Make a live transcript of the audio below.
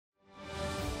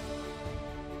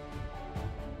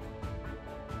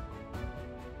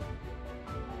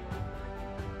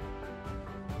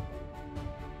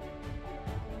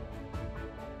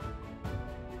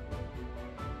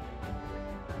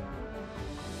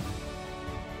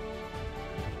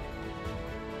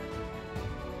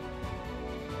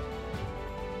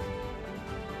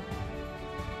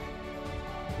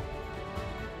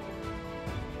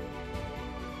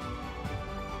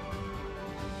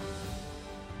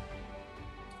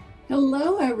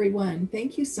Hello, everyone.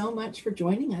 Thank you so much for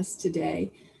joining us today.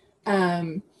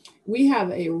 Um, we have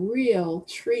a real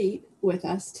treat with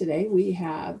us today. We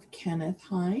have Kenneth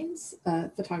Hines, a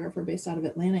photographer based out of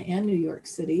Atlanta and New York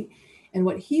City. And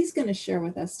what he's going to share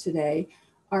with us today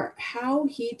are how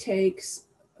he takes,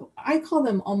 I call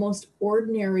them almost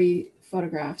ordinary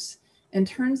photographs, and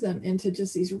turns them into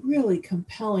just these really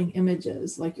compelling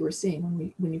images, like you were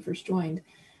seeing when you first joined,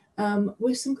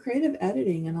 with some creative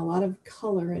editing and a lot of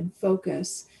color and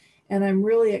focus. And I'm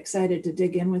really excited to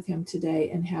dig in with him today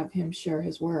and have him share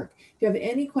his work. If you have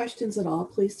any questions at all,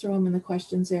 please throw them in the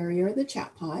questions area or the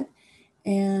chat pod.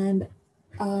 And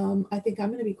I think I'm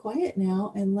going to be quiet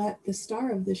now and let the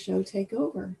star of the show take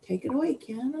over. Take it away,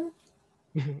 Kiana.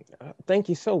 Thank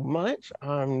you so much.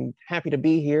 I'm happy to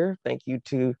be here. Thank you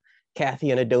to Kathy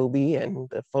and Adobe and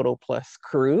the Photo Plus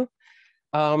crew.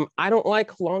 I don't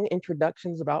like long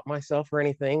introductions about myself or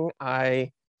anything.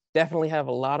 I definitely have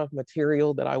a lot of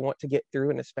material that I want to get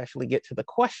through and especially get to the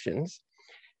questions.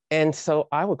 And so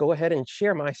I will go ahead and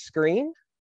share my screen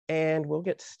and we'll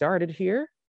get started here.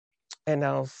 And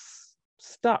I'll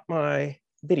stop my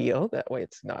video. That way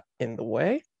it's not in the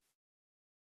way.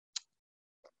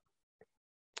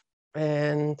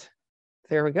 And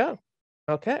there we go.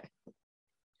 Okay.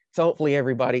 So hopefully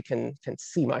everybody can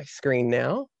see my screen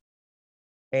now.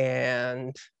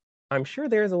 And I'm sure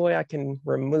there's a way I can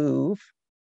remove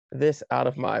this out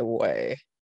of my way,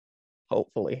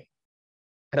 hopefully.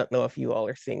 I don't know if you all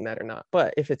are seeing that or not,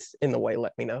 but if it's in the way,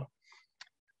 let me know.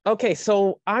 Okay,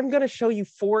 so I'm going to show you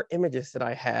 4 images that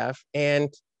I have,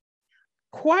 and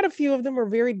quite a few of them are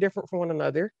very different from one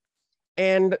another.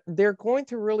 And they're going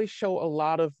to really show a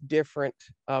lot of different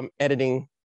editing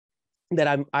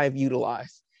that I've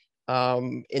utilized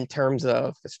in terms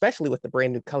of, especially with the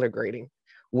brand new color grading,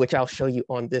 which I'll show you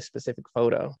on this specific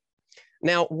photo.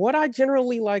 Now, what I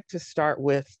generally like to start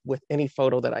with any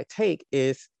photo that I take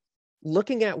is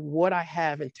looking at what I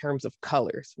have in terms of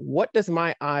colors. What does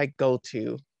my eye go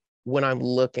to when I'm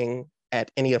looking at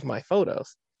any of my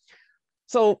photos?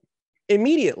 So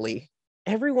immediately,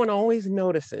 everyone always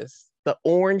notices the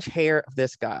orange hair of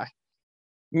this guy.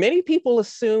 Many people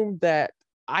assume that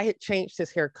I had changed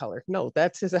his hair color. No,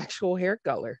 that's his actual hair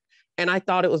color. And I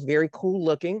thought it was very cool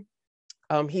looking.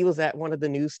 He was at one of the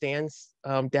newsstands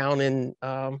down in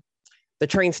the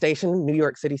train station, New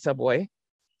York City subway.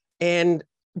 And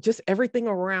just everything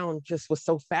around just was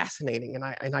so fascinating.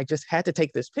 And I just had to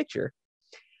take this picture.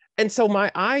 And so my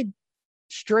eye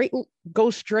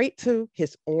goes straight to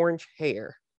his orange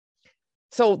hair.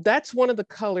 So that's one of the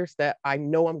colors that I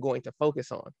know I'm going to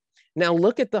focus on. Now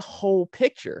look at the whole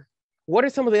picture. What are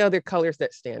some of the other colors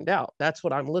that stand out? That's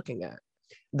what I'm looking at.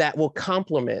 That will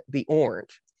complement the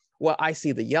orange. Well, I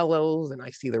see the yellows and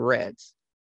I see the reds.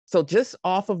 So just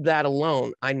off of that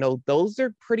alone, I know those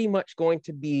are pretty much going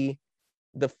to be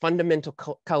the fundamental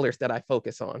colors that I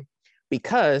focus on,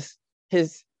 because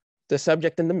the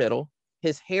subject in the middle,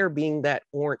 his hair being that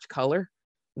orange color,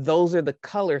 those are the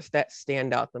colors that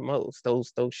stand out the most,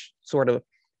 those sort of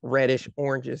reddish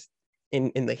oranges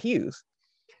in the hues.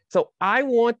 So I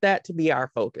want that to be our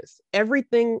focus.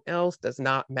 Everything else does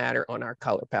not matter on our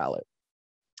color palette.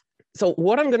 So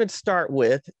what I'm going to start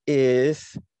with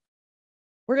is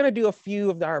we're going to do a few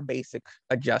of our basic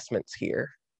adjustments here.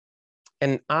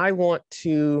 And I want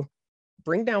to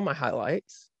bring down my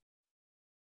highlights.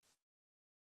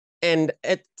 And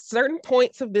at certain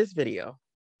points of this video,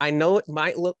 I know it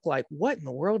might look like, what in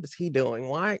the world is he doing?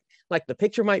 Why? Like the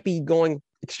picture might be going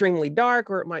extremely dark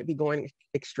or it might be going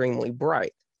extremely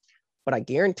bright. But I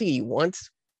guarantee you, once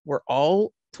we're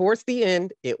all towards the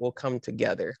end, it will come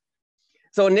together.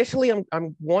 So initially, I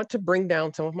want to bring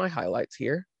down some of my highlights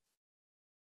here.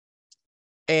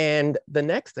 And the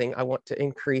next thing, I want to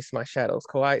increase my shadows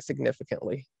quite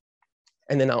significantly.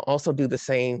 And then I'll also do the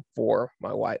same for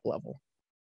my white level.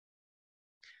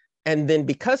 And then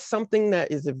because something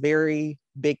that is a very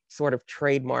big sort of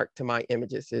trademark to my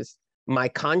images is my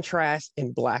contrast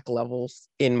in black levels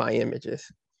in my images.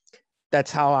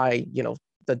 That's how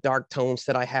the dark tones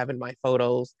that I have in my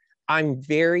photos, I'm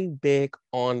very big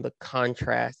on the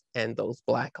contrast and those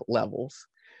black levels.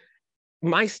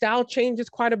 My style changes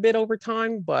quite a bit over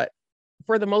time, but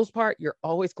for the most part, you're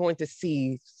always going to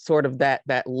see sort of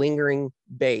that lingering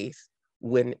base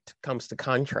when it comes to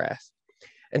contrast.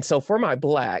 And so for my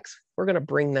blacks, we're going to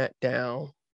bring that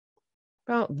down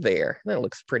about there. That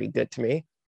looks pretty good to me.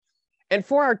 And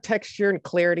for our texture and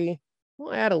clarity,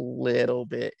 we'll add a little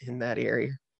bit in that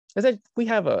area. As we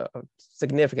have a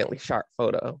significantly sharp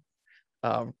photo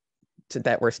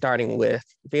that we're starting with,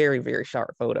 very, very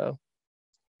sharp photo.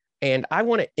 And I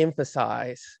want to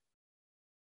emphasize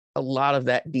a lot of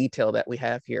that detail that we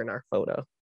have here in our photo.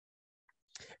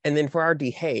 And then for our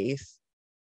dehaze,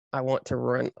 I want to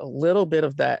run a little bit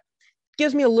of that.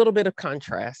 Gives me a little bit of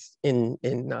contrast in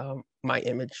my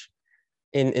image,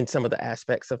 in some of the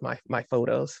aspects of my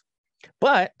photos.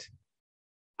 But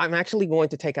I'm actually going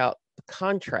to take out the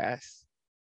contrast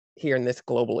here in this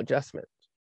global adjustment.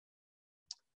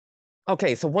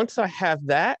 Okay, so once I have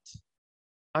that,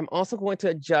 I'm also going to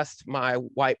adjust my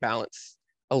white balance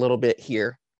a little bit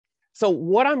here. So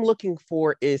what I'm looking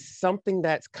for is something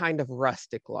that's kind of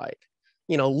rustic-like.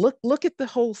 You know, look at the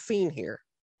whole scene here.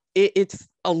 It's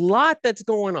a lot that's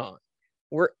going on.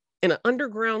 We're in an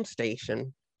underground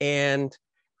station, and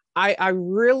I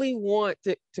really want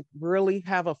to really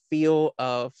have a feel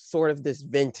of sort of this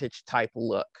vintage type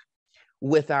look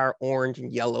with our orange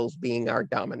and yellows being our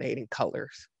dominating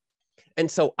colors. And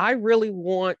so I really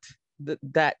want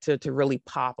that to really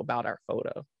pop about our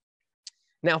photo.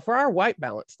 Now for our white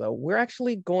balance though, we're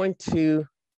actually going to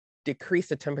decrease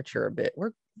the temperature a bit.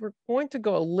 We're going to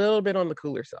go a little bit on the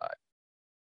cooler side.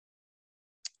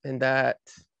 And that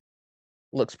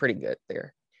looks pretty good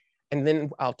there. And then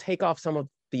I'll take off some of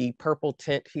the purple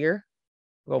tint here,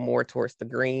 go more towards the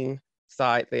green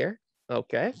side there.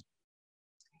 Okay.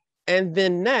 And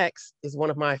then next is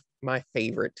one of my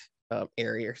favorite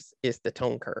areas is the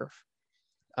tone curve.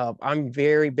 I'm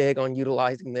very big on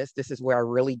utilizing this. This is where I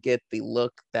really get the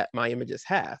look that my images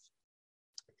have.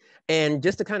 And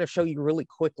just to kind of show you really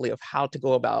quickly of how to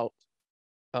go about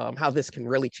how this can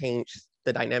really change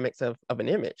the dynamics of an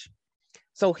image.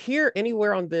 So here,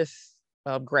 anywhere on this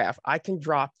graph, I can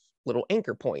drop little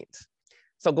anchor points.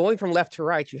 So going from left to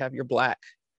right, you have your black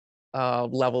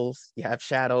levels, you have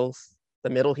shadows. The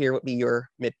middle here would be your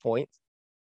midpoint.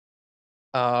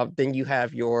 Then you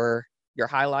have your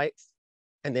highlights,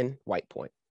 and then white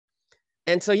point.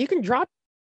 And so you can drop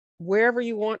wherever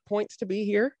you want points to be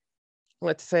here.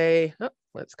 Let's say,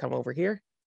 let's come over here.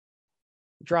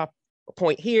 Drop a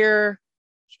point here,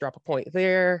 drop a point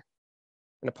there,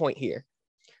 and a point here.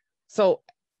 So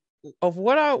of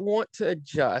what I want to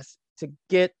adjust to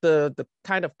get the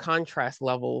kind of contrast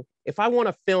level, if I want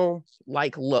a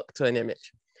film-like look to an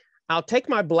image, I'll take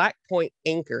my black point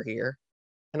anchor here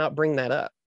and I'll bring that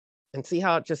up and see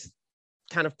how it just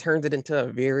kind of turns it into a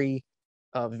very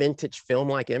vintage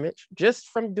film-like image just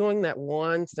from doing that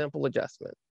one simple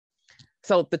adjustment.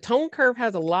 So the tone curve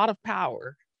has a lot of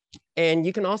power, and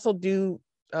you can also do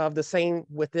the same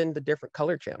within the different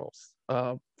color channels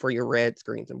for your reds,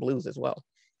 greens, and blues as well.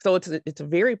 So it's a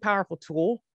very powerful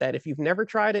tool that if you've never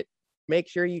tried it, make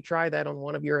sure you try that on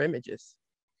one of your images.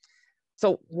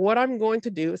 So what I'm going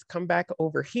to do is come back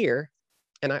over here,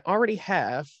 and I already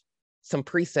have some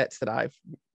presets that I've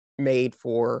made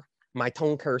for my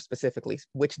tone curve specifically,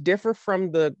 which differ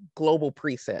from the global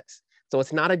presets. So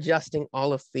it's not adjusting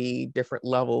all of the different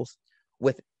levels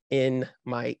within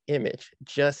my image,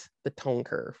 just the tone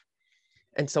curve.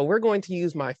 And so we're going to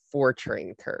use my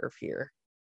Fortran curve here.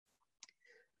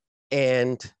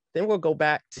 And then we'll go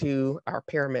back to our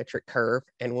parametric curve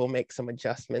and we'll make some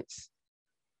adjustments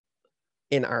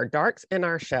in our darks and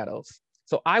our shadows.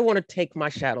 So I want to take my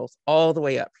shadows all the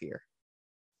way up here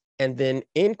and then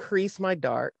increase my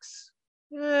darks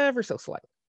ever so slightly.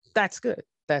 That's good.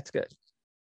 That's good.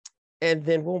 And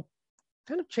then we'll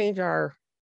kind of change our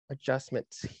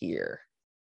adjustments here.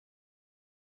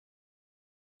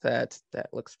 That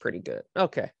looks pretty good.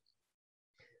 Okay.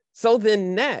 So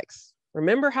then next,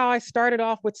 remember how I started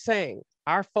off with saying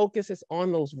our focus is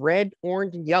on those red,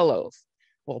 orange, and yellows.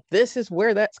 Well, this is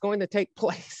where that's going to take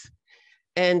place.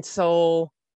 And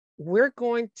so we're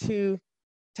going to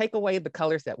take away the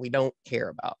colors that we don't care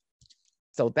about.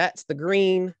 So that's the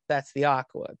green, that's the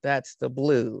aqua, that's the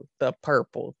blue, the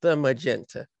purple, the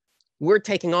magenta. We're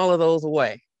taking all of those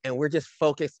away and we're just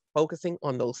focusing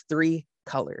on those three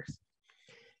colors.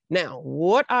 Now,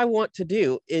 what I want to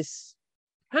do is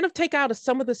kind of take out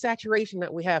some of the saturation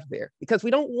that we have there because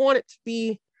we don't want it to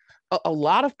be a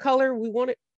lot of color. We want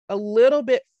it a little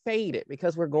bit faded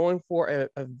because we're going for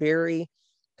a very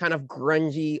kind of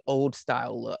grungy old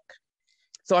style look.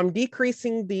 So I'm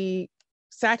decreasing the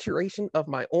saturation of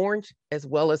my orange as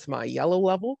well as my yellow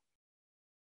level.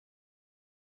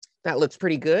 That looks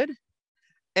pretty good.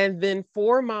 And then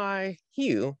for my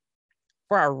hue,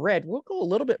 for our red, we'll go a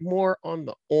little bit more on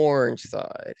the orange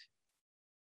side.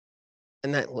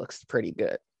 And that looks pretty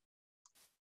good.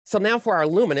 So now for our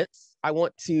luminance, I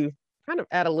want to kind of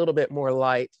add a little bit more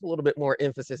light, a little bit more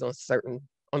emphasis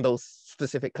on those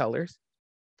specific colors.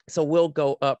 So we'll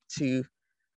go up to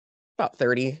about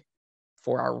 30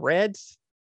 for our reds,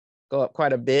 go up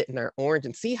quite a bit in our orange,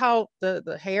 and see how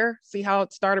the hair, see how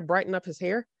it started brightening up his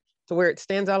hair to where it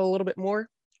stands out a little bit more.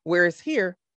 Whereas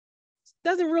here, it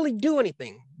doesn't really do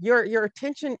anything. Your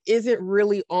attention isn't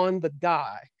really on the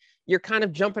guy. You're kind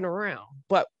of jumping around.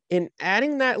 But in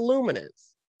adding that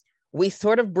luminance, we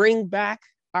sort of bring back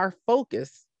our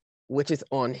focus, which is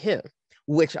on him,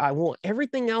 which I want.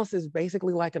 Everything else is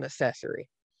basically like an accessory.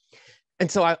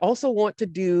 And so I also want to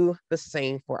do the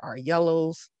same for our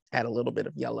yellows, add a little bit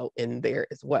of yellow in there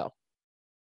as well.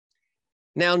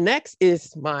 Now, next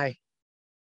is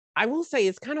I will say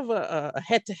it's kind of a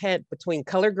head-to-head between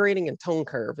color grading and tone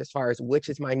curve as far as which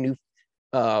is my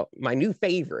new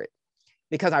favorite,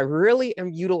 because I really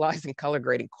am utilizing color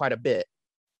grading quite a bit.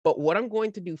 But what I'm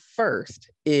going to do first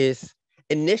is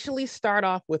initially start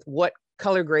off with what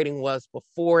color grading was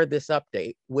before this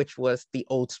update, which was the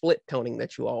old split toning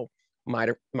that you all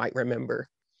might remember.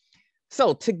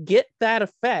 So to get that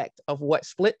effect of what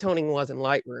split toning was in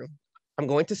Lightroom, I'm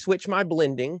going to switch my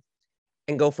blending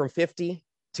and go from 50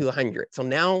 to 100. So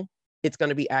now it's going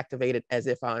to be activated as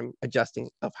if I'm adjusting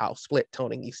of how split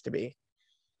toning used to be.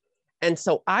 And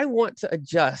so I want to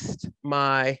adjust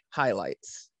my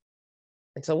highlights.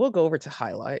 And so we'll go over to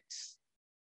highlights.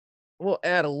 We'll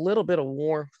add a little bit of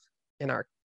warmth in our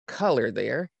color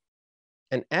there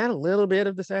and add a little bit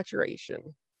of the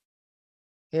saturation.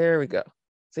 Here we go.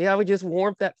 See how we just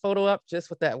warmed that photo up just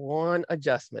with that one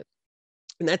adjustment.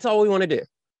 And that's all we want to do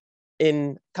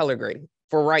in color grading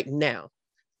for right now.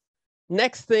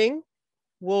 Next thing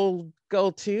we'll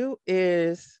go to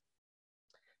is,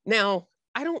 now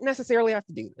I don't necessarily have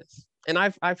to do this. And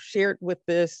I've shared with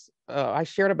this, I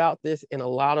shared about this in a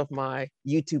lot of my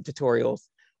YouTube tutorials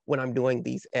when I'm doing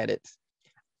these edits.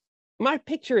 My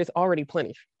picture is already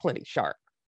plenty sharp,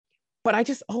 but I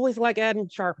just always like adding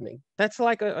sharpening. That's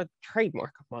like a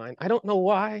trademark of mine. I don't know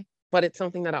why, but it's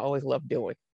something that I always love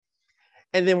doing.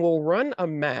 And then we'll run a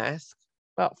mask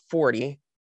about 40,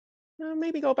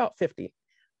 maybe go about 50,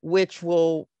 which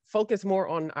will focus more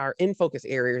on our in focus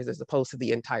areas as opposed to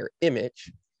the entire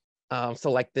image.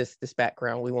 So like this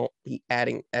background, we won't be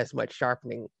adding as much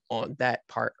sharpening on that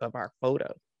part of our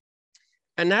photo.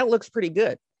 And that looks pretty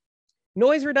good.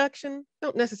 Noise reduction,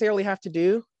 don't necessarily have to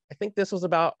do. I think this was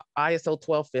about ISO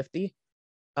 1250.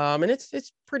 And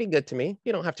it's pretty good to me.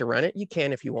 You don't have to run it. You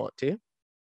can if you want to.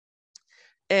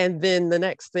 And then the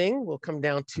next thing will come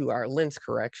down to our lens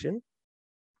correction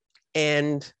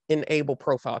and enable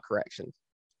profile correction.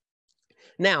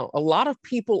 Now, a lot of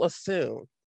people assume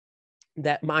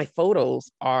that my photos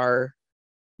are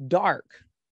dark,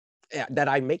 that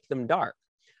I make them dark.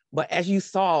 But as you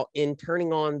saw in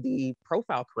turning on the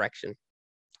profile correction,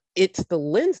 it's the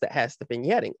lens that has the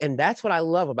vignetting. And that's what I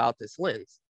love about this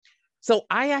lens. So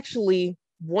I actually,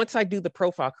 once I do the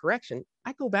profile correction,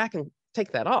 I go back and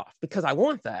take that off because I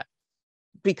want that.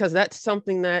 Because that's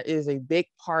something that is a big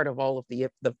part of all of the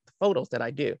photos that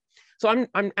I do. So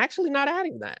I'm actually not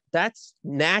adding that. That's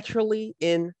naturally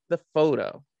in the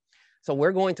photo. So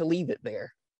we're going to leave it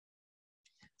there.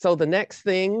 So the next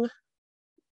thing,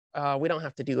 we don't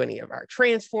have to do any of our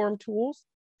transform tools.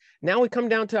 Now we come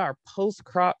down to our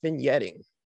post-crop vignetting.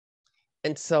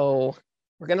 And so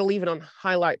we're going to leave it on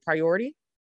highlight priority.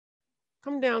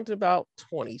 Come down to about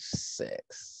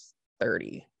 26,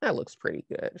 30. That looks pretty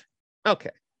good. Okay.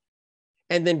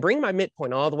 And then bring my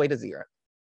midpoint all the way to 0.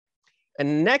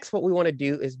 And next, what we want to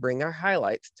do is bring our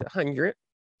highlights to 100.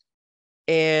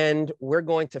 And we're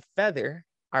going to feather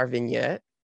our vignette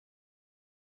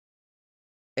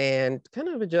and kind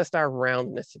of adjust our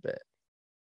roundness a bit.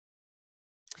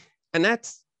 And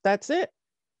that's it.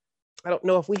 I don't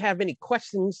know if we have any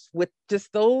questions with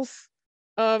just those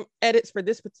edits for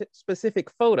this specific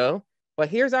photo, but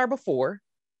here's our before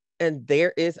and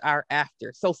there is our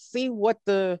after. So see what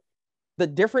the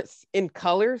difference in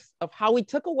colors of how we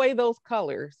took away those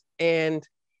colors and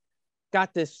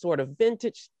got this sort of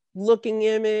vintage looking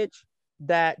image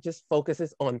that just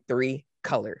focuses on 3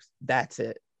 colors. That's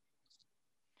it.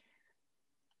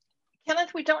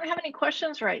 Kenneth, we don't have any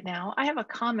questions right now. I have a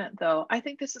comment though. I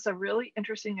think this is a really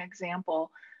interesting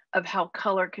example of how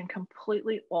color can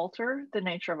completely alter the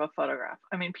nature of a photograph.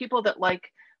 I mean, people that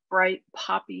like bright,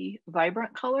 poppy,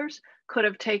 vibrant colors could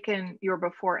have taken your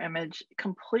before image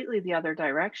completely the other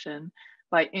direction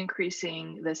by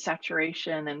increasing the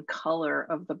saturation and color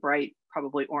of the bright,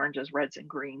 probably oranges, reds, and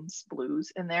greens,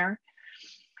 blues in there.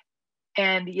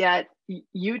 And yet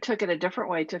you took it a different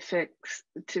way to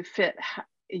fit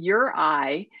your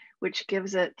eye, which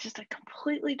gives it just a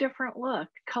completely different look.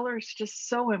 Color is just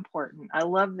so important. I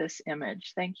love this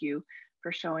image. Thank you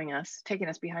for showing us, taking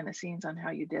us behind the scenes on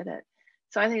how you did it.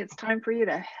 So I think it's time for you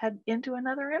to head into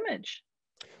another image.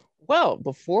 Well,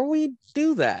 before we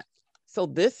do that, so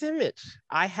this image,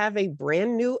 I have a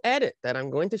brand new edit that I'm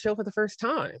going to show for the first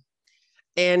time.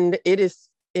 And it is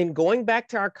in going back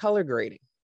to our color grading.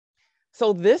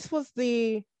 So this was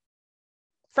the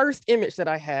first image that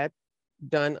I had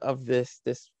done of this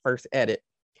first edit.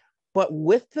 But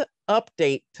with the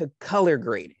update to color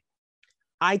grading,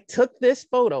 I took this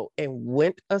photo and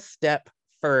went a step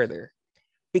further,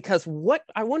 because what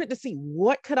I wanted to see,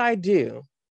 what could I do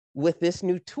with this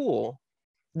new tool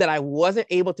that I wasn't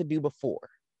able to do before?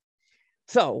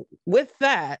 So with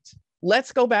that,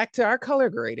 let's go back to our color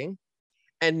grading.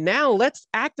 And now let's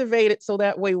activate it so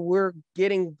that way we're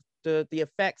getting the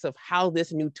effects of how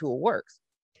this new tool works.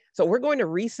 So we're going to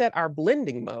reset our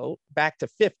blending mode back to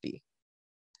 50.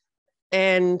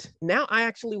 And now I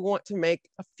actually want to make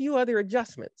a few other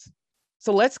adjustments.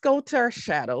 So let's go to our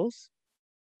shadows.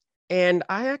 And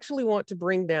I actually want to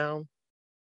bring down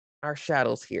our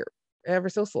shadows here ever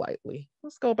so slightly.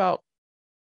 Let's go about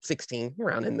 16,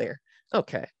 around in there.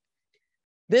 Okay.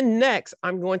 Then next,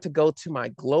 I'm going to go to my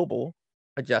global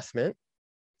adjustment.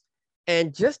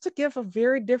 And just to give a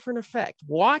very different effect,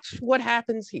 watch what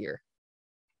happens here.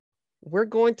 We're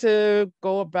going to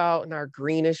go about in our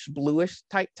greenish, bluish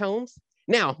type tones.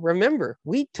 Now, remember,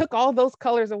 we took all those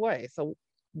colors away. So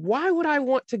why would I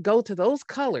want to go to those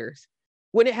colors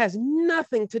when it has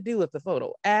nothing to do with the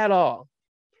photo at all?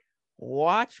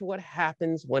 Watch what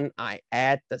happens when I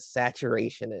add the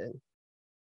saturation in.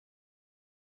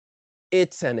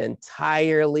 It's an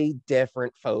entirely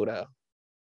different photo,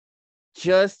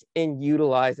 just in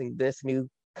utilizing this new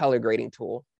color grading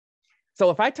tool.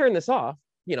 So if I turn this off,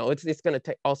 you know, it's going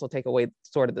to also take away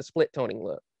sort of the split toning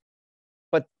look.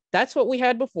 But that's what we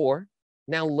had before.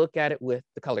 Now look at it with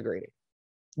the color grading.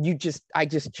 I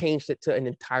just changed it to an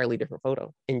entirely different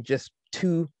photo in just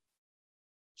 2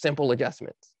 simple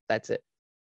adjustments. That's it.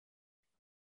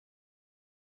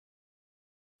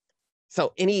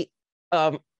 So any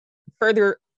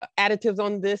further additives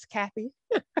on this, Kathy?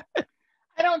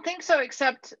 I don't think so,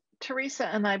 except Teresa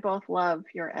and I both love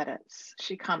your edits.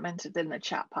 She commented in the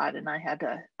chat pod, and I had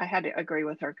to agree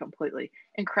with her completely.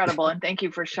 Incredible, and thank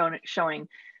you for showing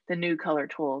the new color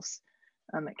tools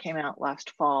that came out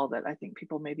last fall that I think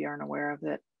people maybe aren't aware of,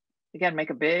 that again make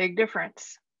a big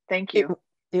difference. Thank you.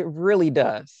 It really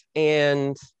does.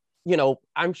 And you know,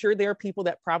 I'm sure there are people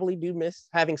that probably do miss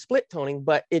having split toning,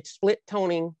 but it's split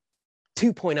toning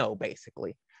 2.0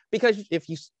 basically. Because if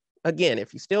you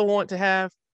still want to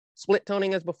have split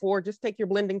toning as before, just take your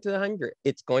blending to 100.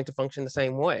 It's going to function the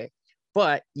same way.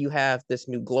 But you have this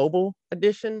new global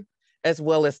addition as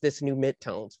well as this new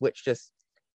midtones, which just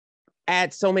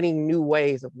adds so many new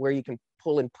ways of where you can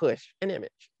pull and push an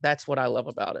image. That's what I love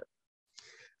about it.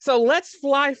 So let's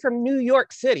fly from New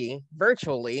York City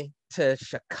virtually to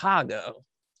Chicago.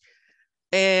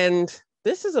 And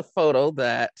this is a photo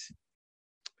that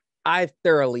I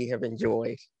thoroughly have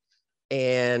enjoyed,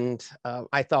 and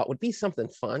I thought would be something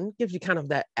fun. Gives you kind of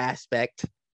that aspect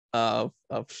of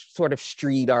sort of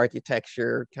street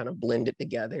architecture, kind of blended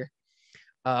together.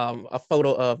 A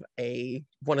photo of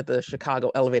one of the Chicago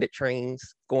elevated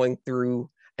trains going through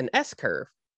an S-curve.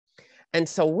 And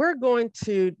so we're going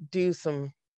to do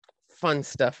some fun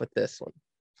stuff with this one.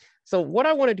 So what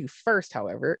I want to do first,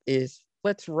 however, is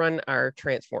let's run our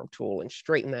transform tool and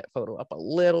straighten that photo up a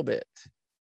little bit.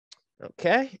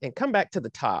 Okay, and come back to the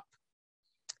top.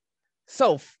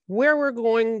 So where we're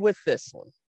going with this one.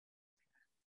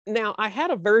 Now, I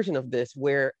had a version of this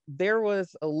where there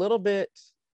was a little bit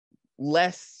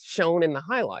less shown in the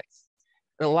highlights.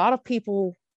 And a lot of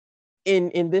people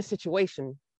in this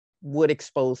situation would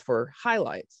expose for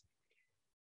highlights.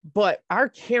 But our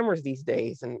cameras these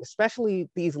days, and especially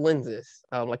these lenses,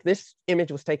 like this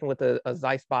image was taken with a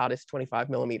Zeiss Batis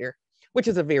 25mm, which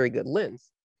is a very good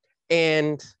lens.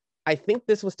 And I think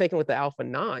this was taken with the Alpha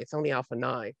 9, Sony Alpha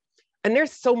 9. And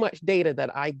there's so much data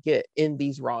that I get in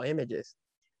these raw images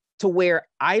to where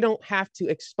I don't have to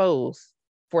expose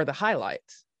for the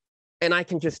highlights. And I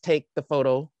can just take the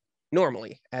photo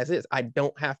normally as is. I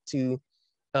don't have to,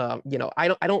 you know, I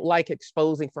don't like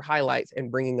exposing for highlights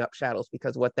and bringing up shadows,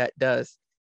 because what that does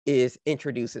is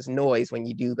introduces noise when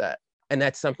you do that. And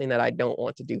that's something that I don't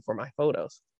want to do for my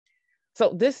photos.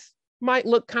 So this might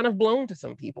look kind of blown to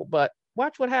some people, but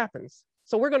watch what happens.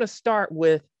 So we're going to start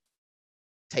with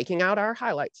taking out our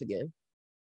highlights again.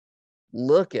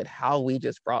 Look at how we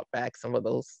just brought back some of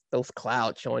those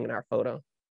clouds showing in our photo,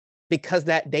 because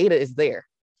that data is there.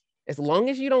 As long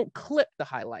as you don't clip the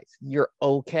highlights, you're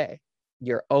okay.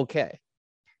 You're okay.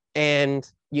 And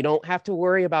you don't have to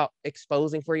worry about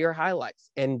exposing for your highlights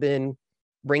and then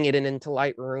bring it into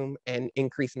Lightroom and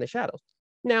increasing the shadows.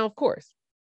 Now, of course,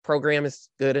 program is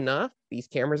good enough. These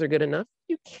cameras are good enough.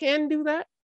 You can do that.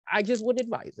 I just wouldn't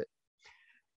advise it.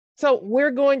 So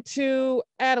we're going to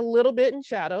add a little bit in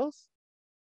shadows.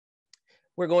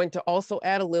 We're going to also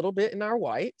add a little bit in our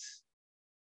whites.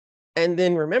 And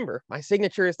then remember, my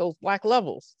signature is those black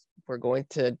levels. We're going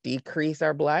to decrease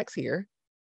our blacks here.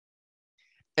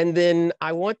 And then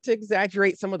I want to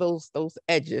exaggerate some of those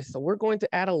edges. So we're going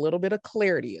to add a little bit of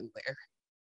clarity in there.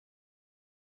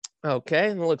 Okay,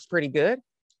 and it looks pretty good.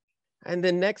 And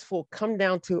then next we'll come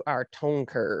down to our tone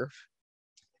curve.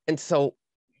 And so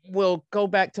we'll go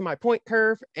back to my point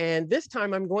curve. And this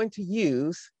time I'm going to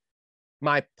use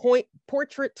my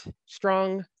portrait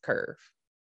strong curve.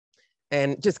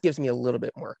 And it just gives me a little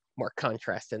bit more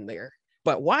contrast in there.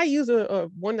 But why use a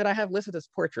one that I have listed as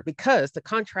portrait? Because the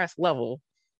contrast level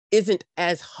isn't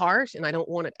as harsh, and I don't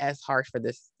want it as harsh for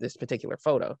this particular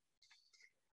photo.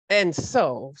 And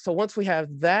so once we have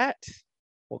that,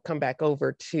 we'll come back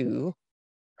over to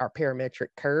our parametric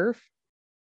curve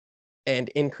and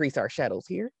increase our shadows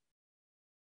here.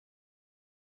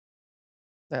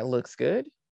 That looks good.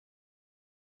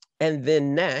 And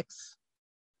then next,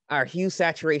 our hue,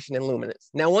 saturation, and luminance.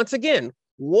 Now, once again,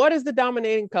 what is the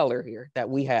dominating color here that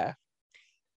we have?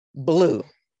 Blue.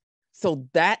 So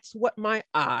that's what my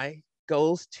eye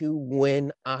goes to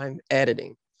when I'm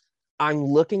editing. I'm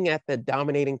looking at the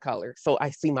dominating color. So I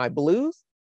see my blues,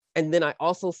 and then I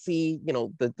also see, you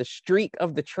know, the streak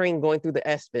of the train going through the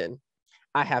S-bend.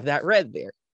 I have that red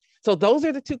there. So those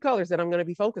are the two colors that I'm going to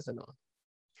be focusing on.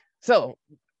 So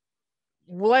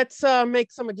let's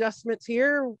make some adjustments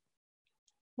here.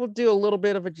 We'll do a little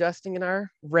bit of adjusting in our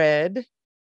red.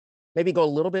 Maybe go a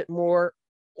little bit more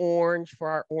orange for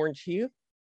our orange hue.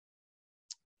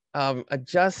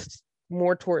 Adjust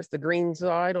more towards the green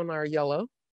side on our yellow.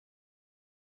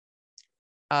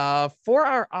 For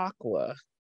our aqua,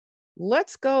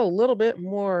 let's go a little bit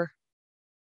more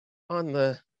on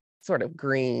the sort of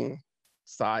green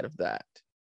side of that.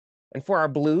 And for our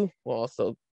blue, we'll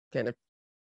also kind of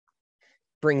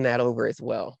bring that over as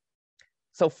well.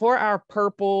 So for our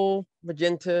purple,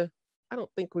 magenta, I don't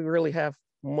think we really have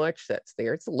much that's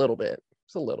there. It's a little bit,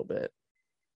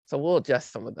 So we'll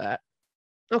adjust some of that.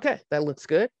 Okay, that looks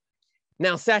good.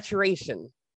 Now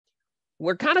saturation.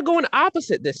 We're kind of going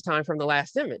opposite this time from the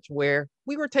last image where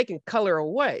we were taking color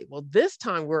away. Well, this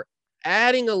time we're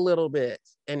adding a little bit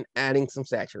and adding some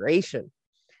saturation.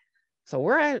 So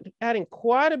we're adding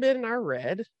quite a bit in our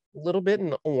red, a little bit in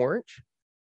the orange,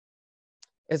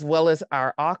 as well as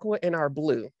our aqua and our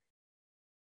blue.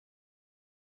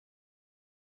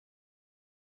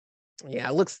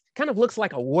 Yeah, it kind of looks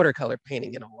like a watercolor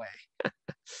painting in a way.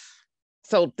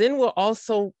 So then we'll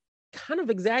also kind of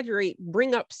exaggerate,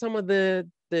 bring up some of the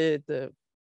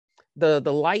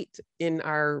light in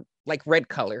our like red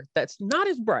color that's not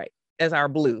as bright as our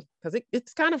blue, because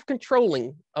it's kind of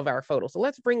controlling of our photo. So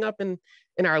let's bring up in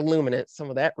our luminance some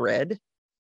of that red.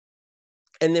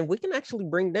 And then we can actually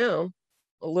bring down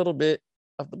a little bit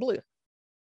of the blue.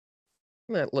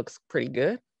 And that looks pretty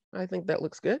good. I think that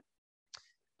looks good.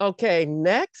 Okay,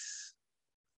 next,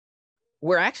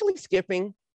 we're actually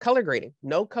skipping color grading.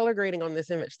 No color grading on this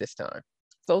image this time.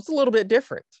 So it's a little bit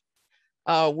different.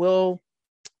 We'll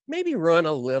maybe run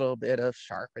a little bit of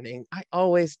sharpening. I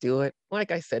always do it. Like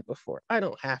I said before, I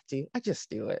don't have to, I just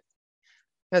do it.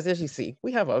 As you see,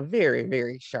 we have a very,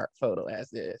 very sharp photo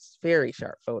as is, very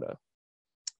sharp photo.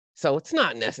 So it's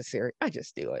not necessary, I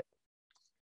just do it.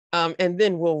 And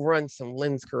then we'll run some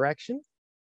lens correction.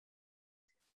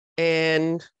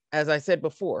 And as I said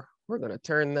before, we're gonna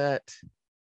turn that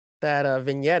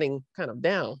vignetting kind of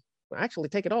down. We'll actually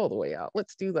take it all the way out.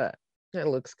 Let's do that. That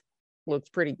looks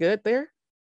pretty good there.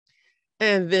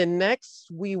 And then next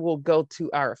we will go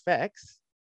to our effects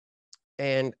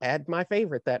and add my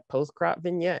favorite, that post-crop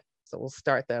vignette. So we'll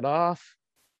start that off,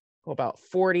 go about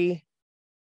 40,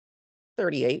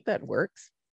 38, that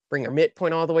works. Bring our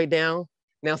midpoint all the way down.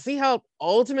 Now see how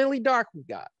ultimately dark we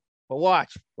got, but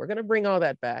watch, we're gonna bring all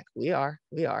that back. We are.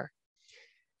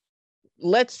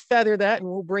 Let's feather that and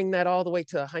we'll bring that all the way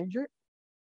to 100.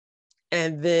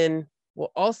 And then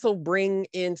we'll also bring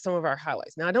in some of our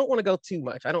highlights. Now I don't wanna go too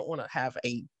much. I don't wanna have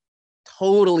a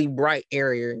totally bright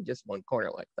area in just one corner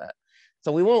like that.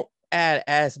 So we won't add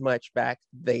as much back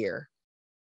there.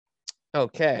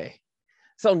 Okay,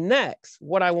 so next,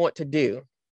 what I want to do,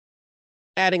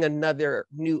 adding another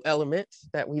new element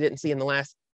that we didn't see in the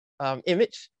last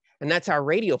image, and that's our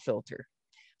radial filter.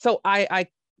 So I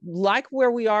like where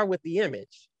we are with the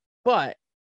image, but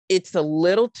it's a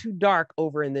little too dark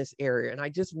over in this area. And I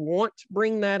just want to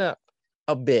bring that up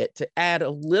a bit to add a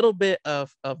little bit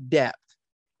of depth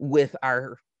with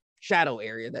our shadow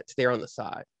area that's there on the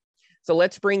side. So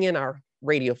let's bring in our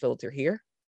radial filter here.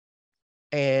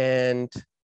 And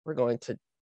we're going to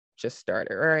just start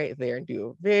it right there and do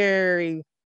a very,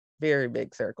 very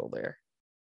big circle there.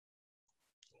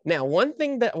 Now, one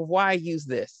thing that why I use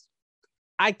this,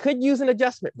 I could use an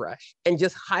adjustment brush and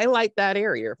just highlight that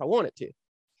area if I wanted to.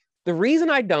 The reason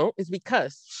I don't is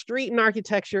because street and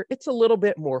architecture, it's a little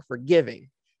bit more forgiving.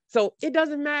 So it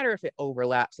doesn't matter if it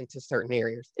overlaps into certain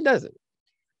areas. It doesn't.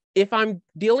 If I'm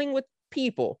dealing with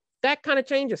people, that kind of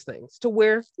changes things to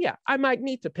where, yeah, I might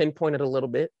need to pinpoint it a little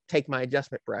bit, take my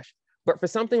adjustment brush. But for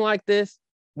something like this,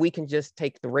 we can just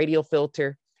take the radial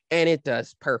filter and it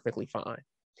does perfectly fine.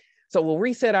 So we'll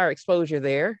reset our exposure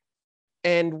there.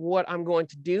 And what I'm going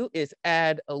to do is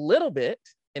add a little bit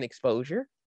in exposure,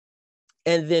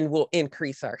 and then we'll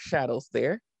increase our shadows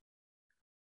there.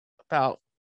 About,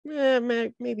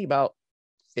 maybe about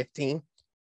 15.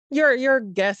 Your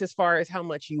guess as far as how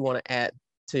much you want to add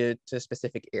to a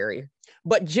specific area,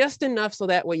 but just enough so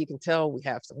that way you can tell we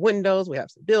have some windows, we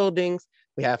have some buildings,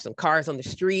 we have some cars on the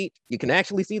street. You can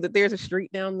actually see that there's a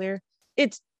street down there.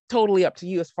 It's totally up to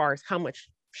you as far as how much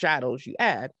shadows you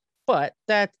add, but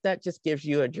that just gives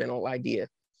you a general idea.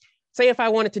 Say if I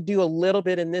wanted to do a little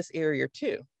bit in this area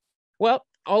too, well,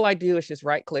 all I do is just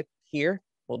right click here,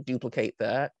 we'll duplicate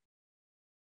that,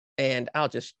 and I'll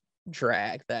just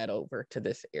drag that over to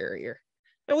this area.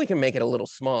 And we can make it a little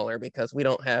smaller because we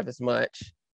don't have as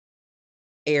much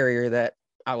area that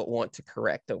I would want to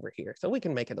correct over here. So we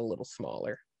can make it a little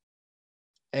smaller.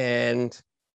 And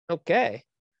okay,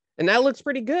 and that looks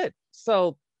pretty good.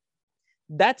 So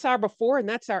that's our before and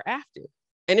that's our after.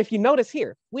 And if you notice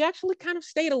here, we actually kind of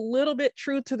stayed a little bit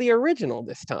true to the original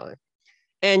this time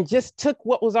and just took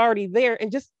what was already there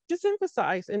and just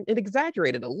emphasized and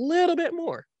exaggerated a little bit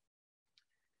more.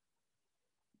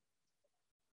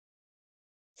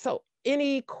 So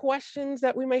any questions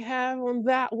that we may have on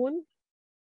that one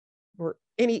or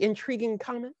any intriguing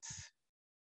comments?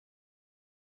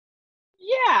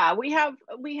 Yeah, we have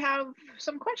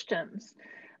some questions.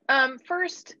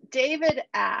 First, David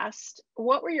asked,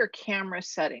 what were your camera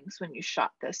settings when you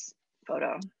shot this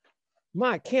photo?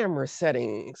 My camera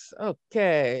settings,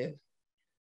 okay.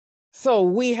 So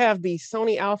we have the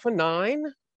Sony Alpha 9.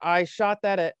 I shot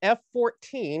that at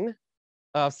f/14,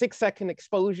 6-second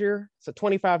exposure, so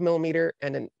 25 millimeter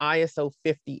and an ISO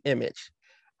 50 image.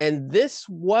 And this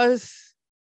was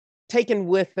taken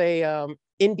with a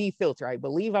ND filter. I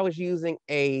believe I was using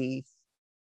a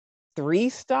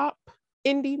 3-stop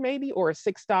ND maybe, or a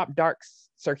 6-stop dark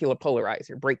circular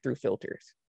polarizer, breakthrough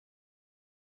filters.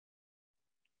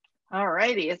 All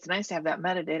righty, it's nice to have that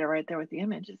metadata right there with the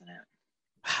image, isn't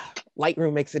it?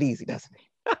 Lightroom makes it easy, doesn't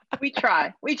it? We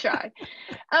try.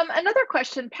 Another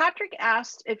question, Patrick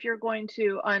asked if you're going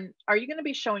to, are you going to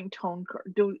be showing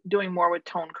doing more with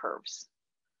tone curves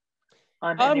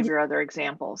on any of your other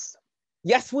examples?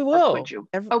 Yes, we will. Would you?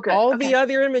 All the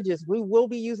other images, we will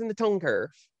be using the tone curve.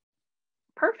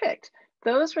 Perfect.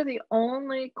 Those were the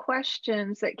only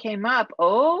questions that came up.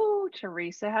 Oh,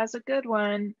 Teresa has a good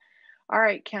one. All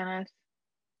right, Kenneth.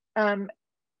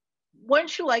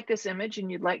 Once you like this image and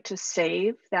you'd like to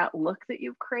save that look that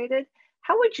you've created,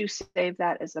 how would you save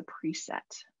that as a preset?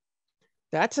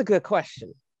 That's a good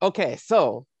question. Okay,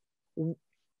 so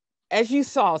as you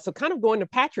saw, so kind of going to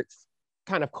Patrick's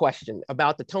kind of question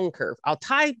about the tone curve, I'll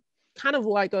tie kind of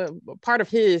like a part of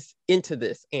his into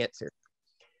this answer.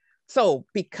 So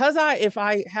because if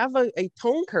I have a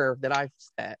tone curve that I've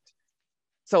set,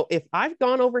 so if I've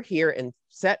gone over here and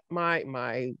set my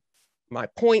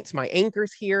points, my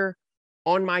anchors here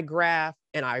on my graph,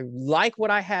 and I like what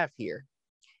I have here.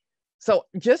 So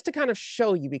just to kind of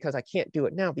show you, because I can't do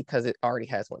it now because it already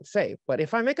has one saved, but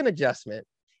if I make an adjustment,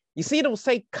 you see it'll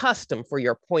say custom for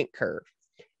your point curve.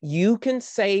 You can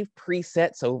save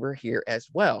presets over here as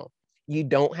well. You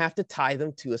don't have to tie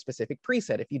them to a specific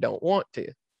preset if you don't want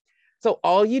to. So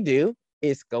all you do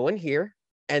is go in here,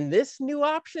 and this new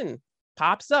option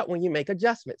pops up when you make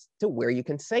adjustments to where you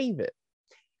can save it.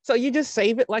 So you just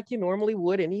save it like you normally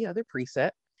would any other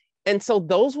preset. And so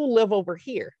those will live over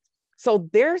here. So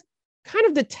they're kind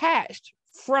of detached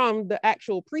from the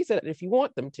actual preset if you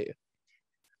want them to.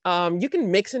 You can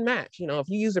mix and match. You know, if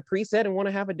you use a preset and want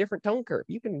to have a different tone curve,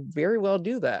 you can very well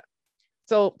do that.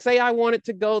 So say I wanted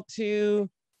to go to,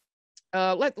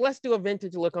 let's do a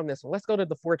vintage look on this one. Let's go to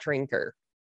the Fortran curve.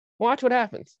 Watch what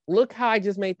happens. Look how I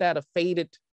just made that a faded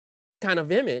kind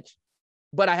of image,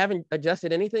 but I haven't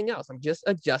adjusted anything else. I'm just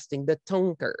adjusting the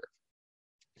tone curve.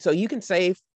 So you can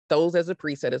save those as a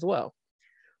preset as well.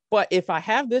 But if I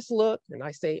have this look and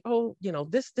I say, oh, you know,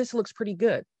 this looks pretty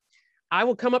good, I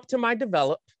will come up to my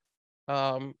develop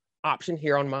option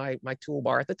here on my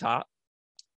toolbar at the top,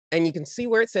 and you can see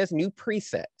where it says new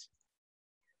preset.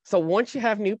 So once you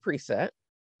have new preset,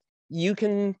 you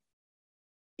can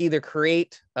either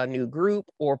create a new group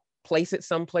or place it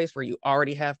someplace where you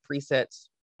already have presets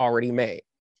already made.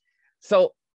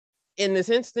 So in this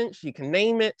instance, you can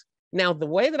name it. Now, the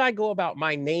way that I go about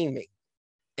my naming,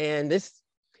 and this,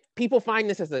 people find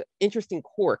this as an interesting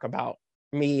quirk about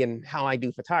me and how I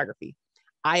do photography.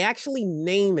 I actually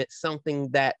name it something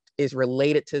that is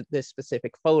related to this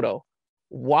specific photo.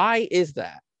 Why is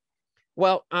that?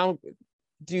 Well, I'll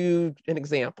do an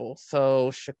example.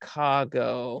 So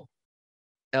Chicago,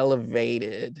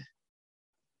 elevated,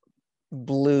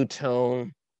 blue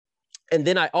tone. And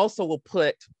then I also will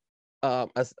put a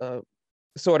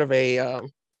sort of a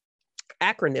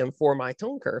acronym for my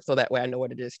tone curve, so that way I know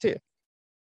what it is too.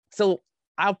 So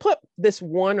I'll put this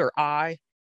 1 or I.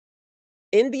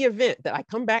 In the event that I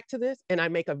come back to this and I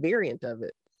make a variant of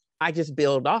it, I just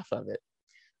build off of it.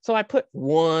 So I put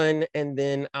 1 and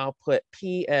then I'll put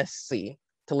PSC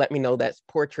to let me know that's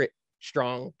portrait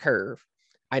strong curve.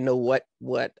 I know what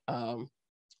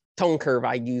tone curve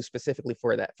I use specifically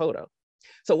for that photo.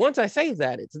 So once I save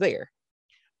that, it's there.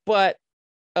 But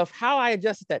of how I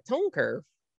adjusted that tone curve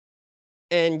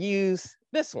and use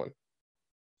this one.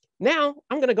 Now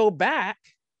I'm gonna go back,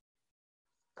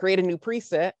 create a new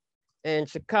preset, and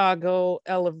Chicago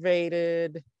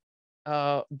elevated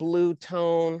blue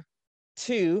tone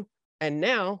 2. And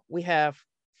now we have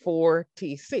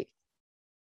 4TC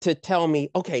to tell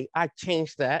me, okay, I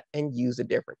changed that and use a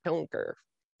different tone curve.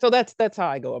 So that's how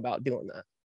I go about doing that.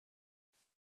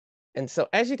 And so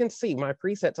as you can see, my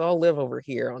presets all live over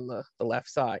here on the left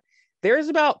side. There's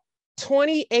about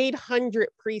 2,800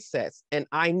 presets, and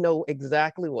I know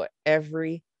exactly what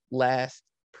every last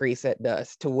preset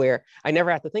does, to where I never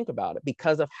have to think about it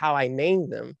because of how I name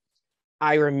them.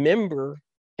 I remember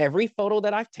every photo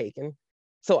that I've taken,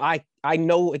 so I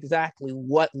know exactly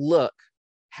what look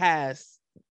has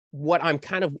what I'm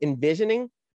kind of envisioning,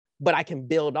 but I can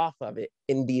build off of it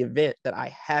in the event that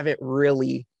I haven't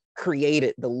really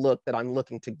created the look that I'm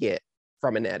looking to get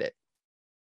from an edit.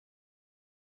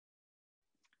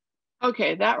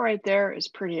 Okay, that right there is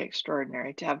pretty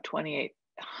extraordinary, to have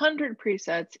 2,800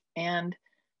 presets and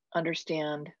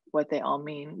understand what they all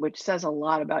mean, which says a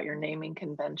lot about your naming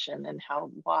convention and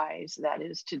how wise that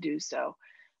is to do so.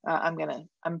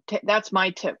 That's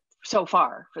my tip so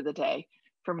far for the day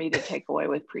for me to take away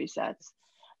with presets.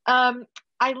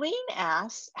 Eileen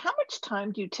asks, how much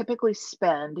time do you typically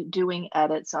spend doing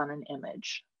edits on an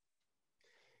image?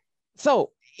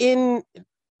 So in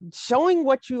showing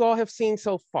what you all have seen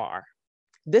so far,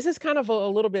 this is kind of a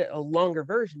little bit a longer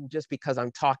version just because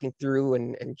I'm talking through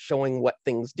and showing what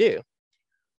things do.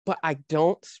 But I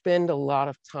don't spend a lot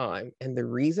of time. And the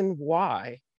reason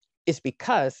why is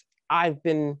because I've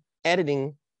been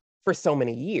editing for so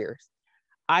many years.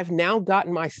 I've now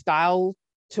gotten my style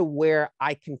to where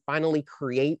I can finally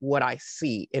create what I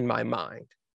see in my mind.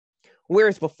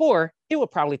 Whereas before, it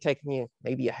would probably take me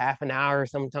maybe a half an hour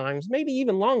sometimes, maybe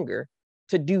even longer,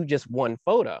 to do just one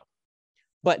photo.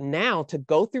 But now to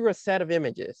go through a set of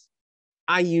images,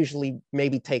 I usually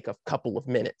maybe take a couple of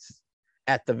minutes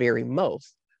at the very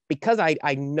most, because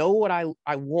I know what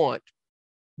I want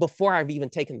before I've even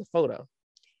taken the photo.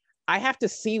 I have to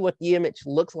see what the image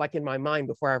looks like in my mind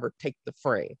before I ever take the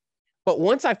frame. But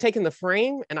once I've taken the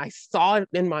frame and I saw it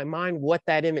in my mind what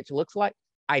that image looks like,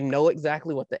 I know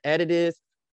exactly what the edit is.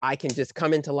 I can just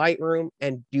come into Lightroom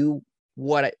and do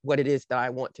what it is that I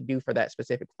want to do for that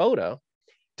specific photo,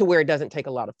 to where it doesn't take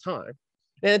a lot of time.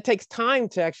 And it takes time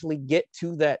to actually get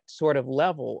to that sort of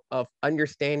level of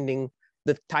understanding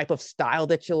the type of style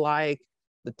that you like,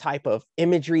 the type of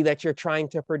imagery that you're trying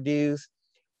to produce.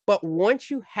 But once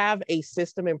you have a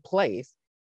system in place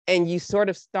and you sort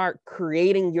of start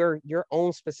creating your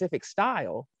own specific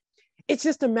style, it's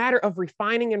just a matter of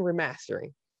refining and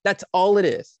remastering. That's all it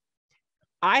is.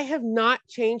 I have not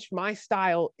changed my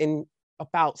style in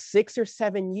about 6 or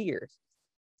 7 years,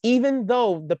 even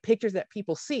though the pictures that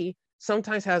people see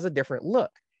sometimes has a different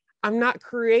look. I'm not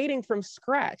creating from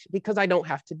scratch because I don't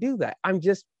have to do that. I'm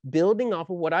just building off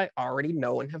of what I already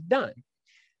know and have done.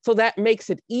 So that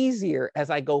makes it easier as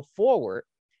I go forward,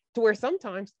 to where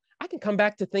sometimes I can come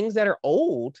back to things that are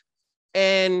old,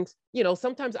 and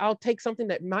sometimes I'll take something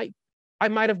that I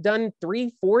might have done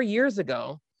 3-4 years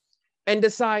ago and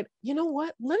decide, you know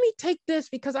what, let me take this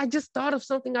because I just thought of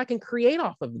something I can create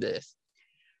off of this.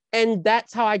 And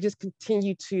that's how I just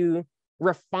continue to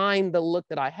refine the look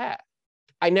that I have.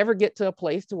 I never get to a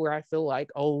place to where I feel like,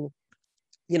 oh,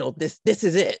 this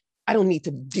is it. I don't need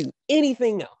to do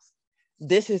anything else.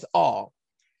 This is all.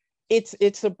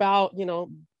 It's about,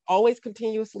 always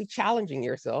continuously challenging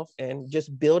yourself and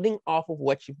just building off of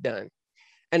what you've done.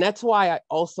 And that's why I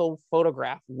also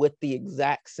photograph with the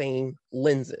exact same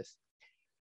lenses.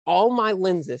 all my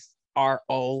lenses are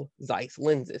all Zeiss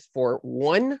lenses for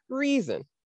one reason,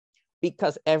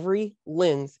 because every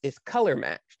lens is color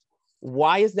matched.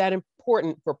 Why is that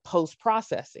important for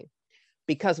post-processing?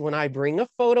 Because when I bring a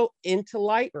photo into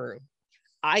Lightroom,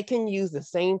 I can use the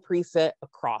same preset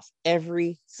across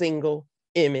every single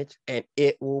image and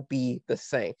it will be the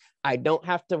same. I don't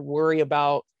have to worry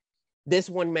about this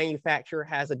one manufacturer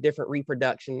has a different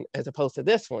reproduction as opposed to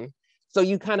this one. So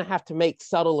you kind of have to make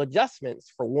subtle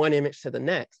adjustments for one image to the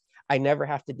next. I never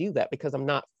have to do that because I'm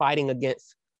not fighting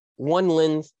against one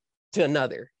lens to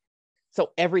another.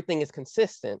 So everything is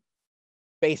consistent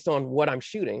based on what I'm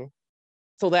shooting.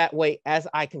 So that way, as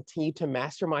I continue to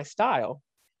master my style,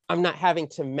 I'm not having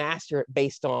to master it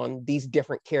based on these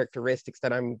different characteristics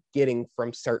that I'm getting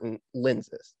from certain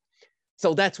lenses.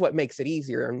 So that's what makes it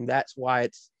easier. And that's why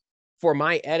it's, for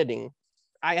my editing,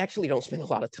 I actually don't spend a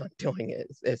lot of time doing it,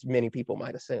 as many people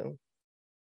might assume.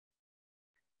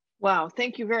 Wow,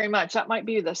 thank you very much. That might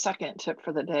be the second tip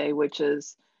for the day, which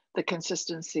is the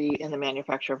consistency in the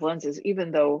manufacture of lenses,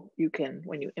 even though you can,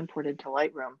 when you import into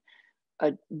Lightroom,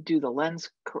 do the lens,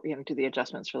 do the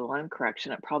adjustments for the lens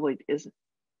correction, it probably is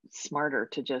smarter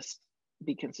to just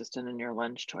be consistent in your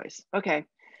lens choice. Okay,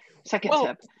 second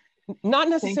tip. Not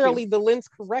necessarily the lens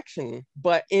correction,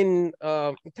 but in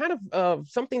kind of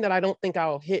something that I don't think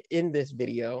I'll hit in this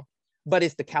video, but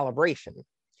it's the calibration.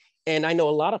 And I know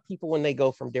a lot of people, when they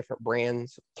go from different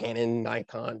brands, Canon,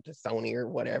 Nikon to Sony or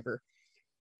whatever,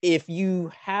 if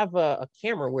you have a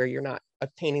camera where you're not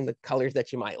obtaining the colors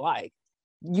that you might like,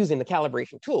 using the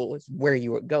calibration tool is where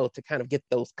you would go to kind of get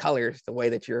those colors the way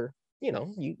that you're,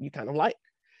 you kind of like.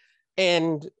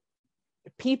 And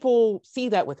people see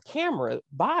that with camera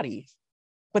bodies,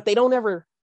 but they don't ever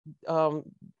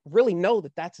really know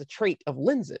that that's a trait of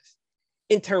lenses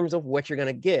in terms of what you're going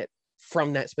to get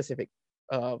from that specific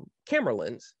camera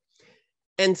lens.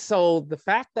 And so the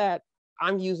fact that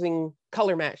I'm using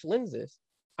color match lenses,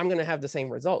 I'm going to have the same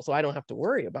result. So I don't have to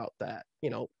worry about that.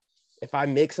 If I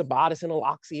mix a bodice and a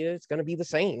loxia, it's going to be the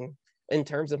same in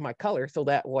terms of my color. So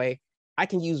that way I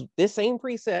can use this same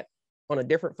preset on a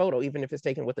different photo, even if it's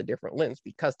taken with a different lens,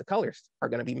 because the colors are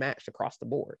going to be matched across the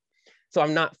board. So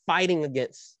I'm not fighting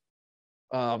against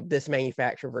this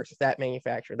manufacturer versus that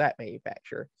manufacturer,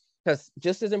 because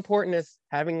just as important as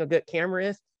having a good camera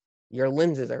is, your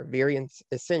lenses are very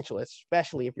essential,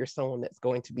 especially if you're someone that's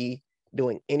going to be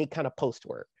doing any kind of post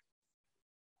work.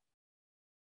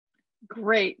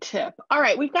 Great tip. All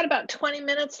right, we've got about 20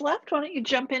 minutes left. Why don't you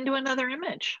jump into another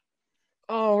image?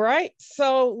 All right,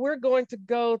 so we're going to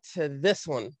go to this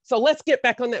one. So let's get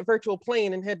back on that virtual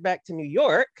plane and head back to New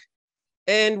York.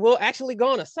 And we'll actually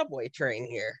go on a subway train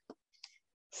here.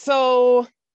 So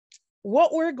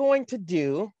what we're going to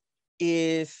do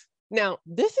is, now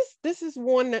this is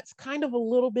one that's kind of a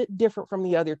little bit different from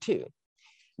the other two.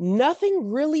 Nothing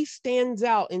really stands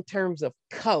out in terms of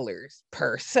colors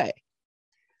per se.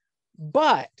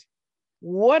 But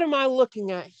what am I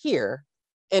looking at here?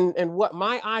 And what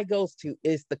my eye goes to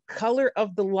is the color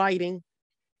of the lighting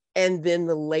and then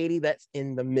the lady that's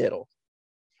in the middle.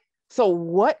 So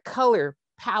what color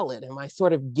palette am I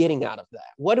sort of getting out of that?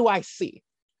 What do I see?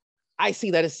 I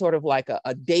see that it's sort of like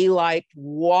a daylight,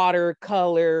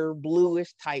 watercolor,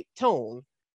 bluish type tone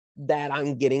that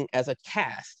I'm getting as a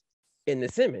cast in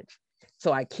this image.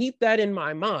 So I keep that in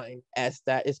my mind as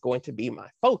that is going to be my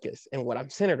focus and what I'm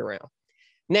centered around.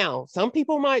 Now, some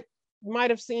people might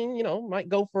have seen, might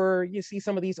go for, you see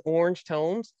some of these orange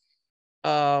tones,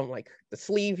 like the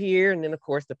sleeve here, and then of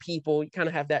course the people, you kind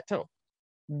of have that tone.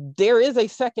 There is a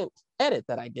second edit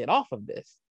that I did off of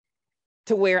this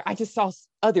to where I just saw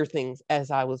other things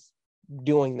as I was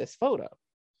doing this photo.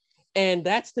 And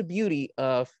that's the beauty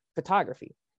of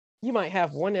photography. You might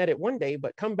have one edit one day,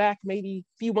 but come back maybe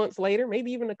a few months later,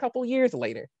 maybe even a couple years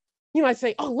later. You might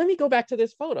say, oh, let me go back to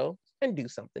this photo and do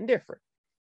something different.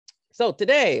 So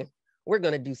today, we're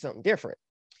going to do something different.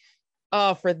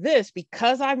 For this,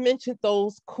 because I mentioned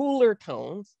those cooler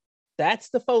tones, that's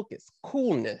the focus,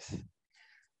 coolness.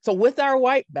 So with our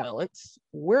white balance,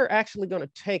 we're actually going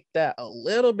to take that a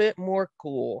little bit more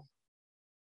cool.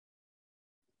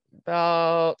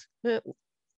 About, let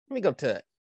me go to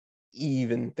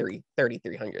even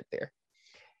 3,300 there.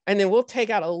 And then we'll take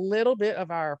out a little bit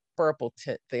of our purple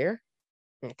tint there.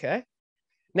 Okay.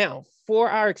 Now for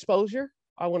our exposure,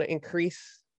 I want to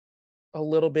increase a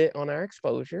little bit on our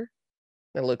exposure.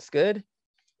 That looks good.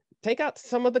 Take out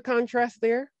some of the contrast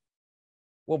there.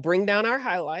 We'll bring down our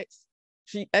highlights.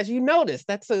 As you notice,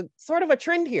 that's a sort of a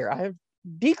trend here. I have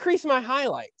decreased my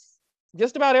highlights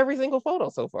just about every single photo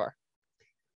so far.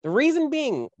 The reason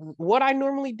being, what I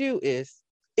normally do is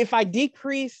if I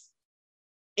decrease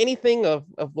anything of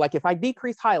like, if I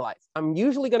decrease highlights, I'm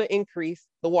usually going to increase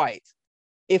the whites.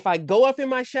 If I go up in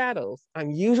my shadows,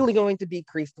 I'm usually going to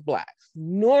decrease the blacks.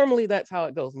 Normally, that's how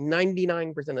it goes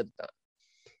 99% of the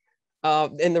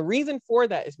time. And the reason for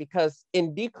that is because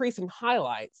in decreasing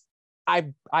highlights,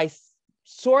 I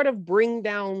sort of bring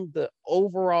down the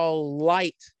overall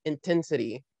light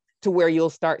intensity to where you'll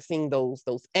start seeing those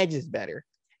edges better.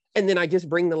 And then I just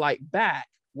bring the light back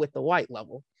with the white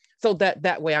level. So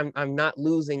that way I'm not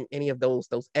losing any of those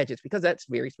edges, because that's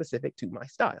very specific to my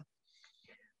style.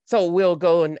 So we'll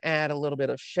go and add a little bit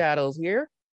of shadows here.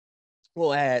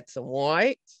 We'll add some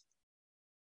white,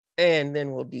 and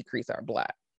then we'll decrease our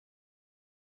black.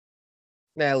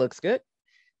 That looks good.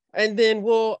 And then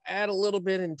we'll add a little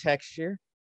bit in texture.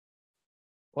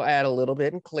 We'll add a little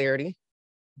bit in clarity,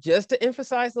 just to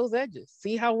emphasize those edges.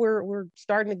 See how we're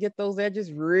starting to get those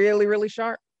edges really, really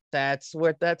sharp? That's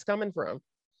where that's coming from.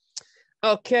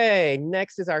 Okay,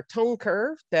 next is our tone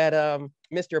curve that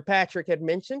Mr. Patrick had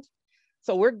mentioned.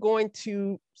 So we're going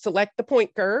to select the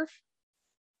point curve.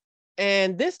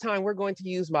 And this time we're going to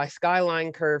use my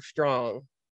Skyline Curve Strong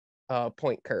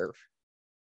point curve.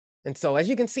 And so as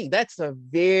you can see, that's a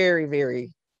very,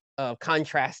 very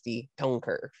contrasty tone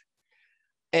curve.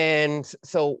 And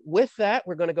so with that,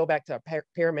 we're going to go back to our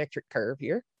parametric curve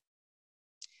here.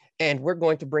 And we're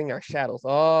going to bring our shadows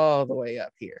all the way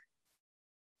up here.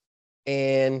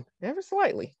 And ever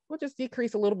slightly, we'll just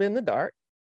decrease a little bit in the dark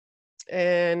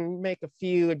and make a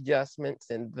few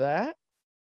adjustments in that.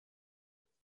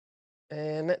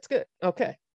 And that's good.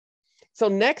 Okay. So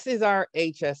next is our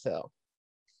HSL.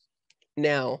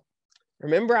 Now,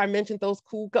 remember I mentioned those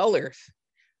cool colors.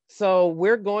 So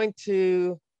we're going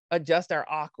to adjust our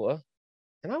aqua.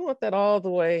 And I want that all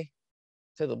the way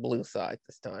to the blue side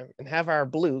this time, and have our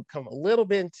blue come a little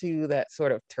bit into that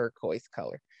sort of turquoise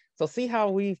color. So see how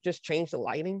we've just changed the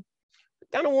lighting?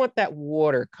 I kind of want that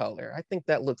watercolor. I think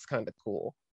that looks kind of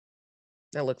cool.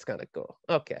 That looks kind of cool.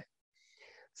 Okay.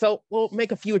 So we'll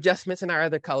make a few adjustments in our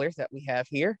other colors that we have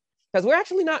here, because we're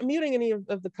actually not muting any of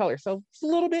the colors. So it's a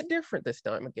little bit different this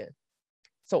time again.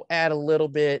 So add a little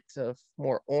bit of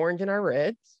more orange in our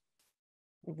reds,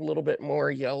 a little bit more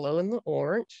yellow in the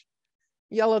orange.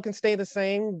 Yellow can stay the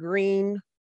same, green,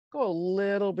 go a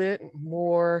little bit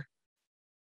more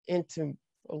into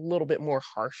a little bit more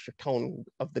harsher tone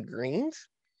of the greens.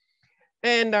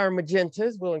 And our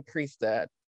magentas, will increase that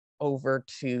over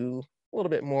to a little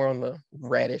bit more on the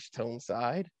reddish tone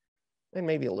side, and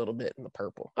maybe a little bit in the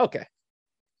purple. Okay.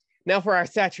 Now for our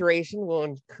saturation, we'll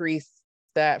increase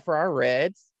that for our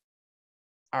reds.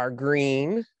 Our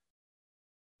green,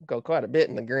 go quite a bit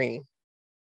in the green.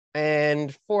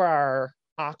 And for our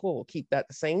aqua, we'll keep that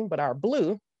the same, but our blue,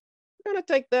 we're gonna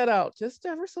take that out just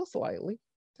ever so slightly.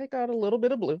 Take out a little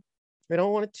bit of blue. We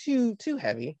don't want it too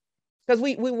heavy, because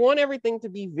we want everything to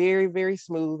be very, very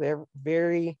smooth,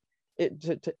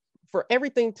 for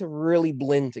everything to really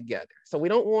blend together. So we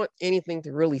don't want anything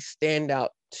to really stand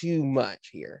out too much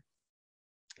here.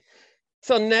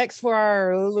 So next for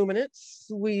our luminance,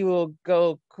 we will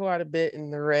go quite a bit in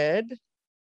the red,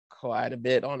 quite a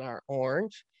bit on our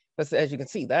orange. But as you can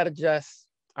see, that adjusts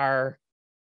our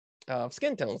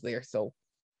skin tones there. So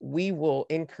we will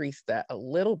increase that a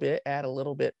little bit, add a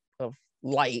little bit of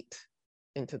light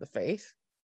into the face.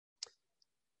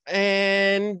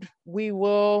 And we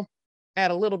will add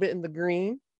a little bit in the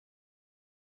green.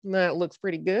 And that looks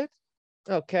pretty good.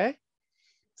 Okay.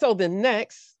 So then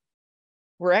next,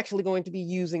 we're actually going to be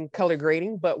using color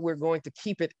grading, but we're going to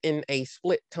keep it in a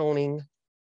split toning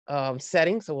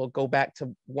setting. So we'll go back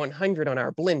to 100 on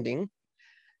our blending.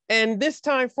 And this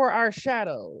time for our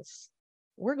shadows,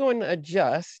 we're going to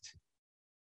adjust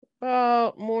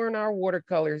more in our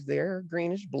watercolors there,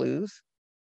 greenish blues,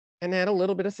 and add a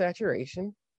little bit of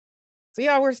saturation. See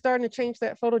how we're starting to change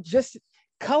that photo? Just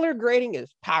color grading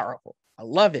is powerful. I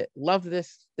love it. Love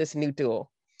this new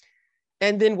tool.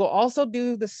 And then we'll also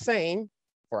do the same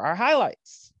for our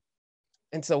highlights.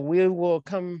 And so we will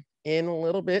come in a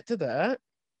little bit to that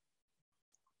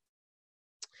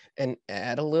and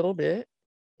add a little bit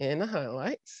in the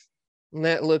highlights. And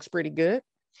that looks pretty good.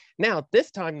 Now,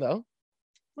 this time though,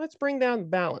 let's bring down the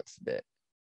balance a bit.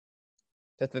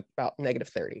 That's about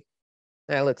 -30.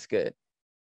 That looks good.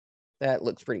 That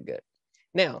looks pretty good.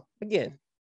 Now, again,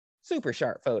 super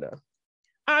sharp photo.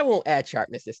 I won't add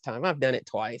sharpness this time. I've done it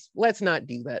twice. Let's not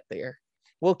do that there.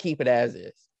 We'll keep it as is.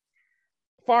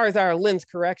 As far as our lens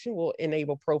correction, we'll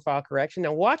enable profile correction.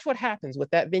 Now watch what happens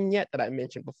with that vignette that I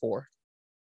mentioned before.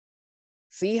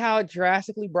 See how it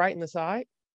drastically brightened the side?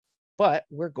 But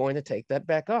we're going to take that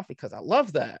back off because I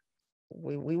love that.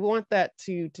 We want that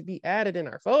to be added in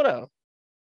our photo.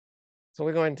 So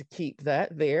we're going to keep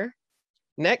that there.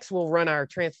 Next, we'll run our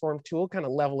transform tool, kind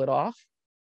of level it off.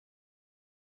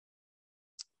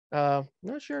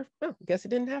 Not sure. Oh, guess it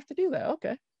didn't have to do that.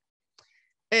 Okay.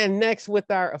 And next with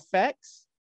our effects,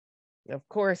 of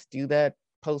course, do that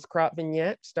post crop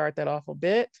vignette, start that off a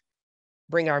bit,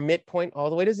 bring our midpoint all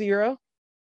the way to 0.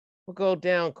 We'll go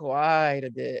down quite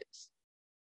a bit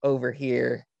over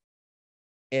here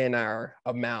in our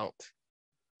amount.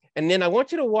 And then I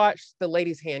want you to watch the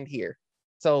lady's hand here.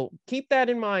 So keep that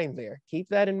in mind there. Keep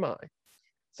that in mind.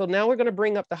 So now we're going to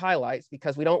bring up the highlights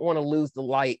because we don't want to lose the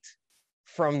light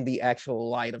from the actual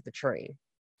light of the train.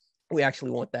 We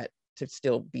actually want that to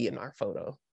still be in our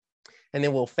photo. And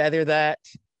then we'll feather that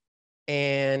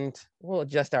and we'll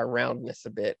adjust our roundness a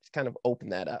bit, kind of open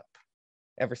that up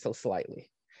ever so slightly.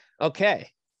 Okay,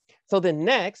 so then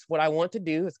next, what I want to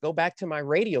do is go back to my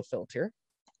radial filter.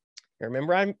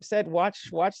 Remember I said, watch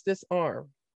this arm.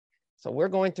 So we're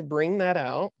going to bring that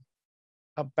out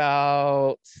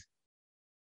about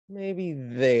maybe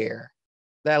there.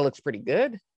 That looks pretty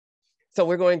good. So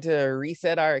we're going to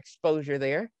reset our exposure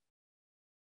there.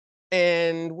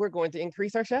 And we're going to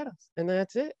increase our shadows. And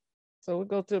that's it. So we'll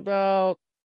go to about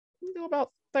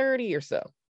 30 or so.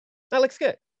 That looks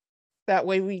good. That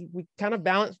way we kind of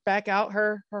balance back out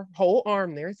her whole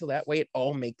arm there. So that way it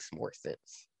all makes more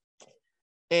sense.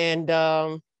 And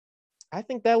I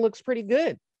think that looks pretty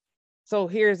good. So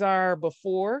here's our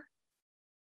before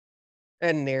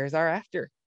and there's our after.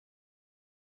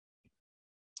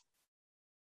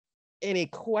 Any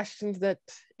questions that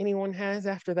anyone has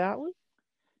after that one?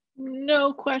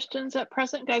 No questions at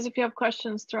present. Guys, if you have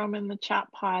questions, throw them in the chat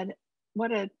pod.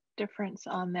 What a difference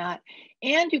on that.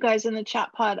 And you guys, in the chat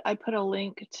pod, I put a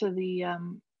link to the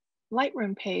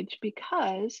Lightroom page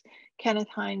because Kenneth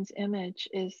Hines' image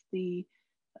is the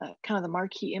kind of the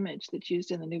marquee image that's used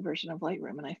in the new version of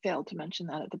Lightroom. And I failed to mention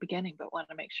that at the beginning, but want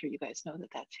to make sure you guys know that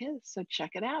that's his. So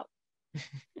check it out.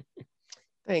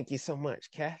 Thank you so much,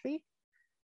 Kathy.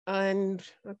 And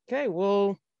okay,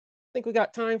 well, I think we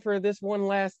got time for this one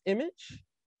last image.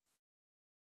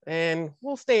 And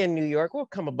we'll stay in New York. We'll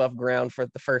come above ground for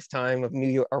the first time of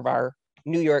our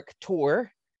New York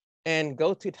tour and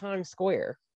go to Times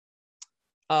Square.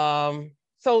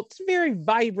 So it's a very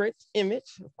vibrant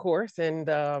image, of course. And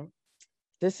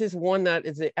this is one that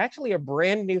is actually a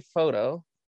brand new photo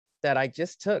that I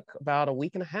just took about a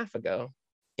week and a half ago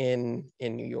in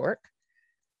New York.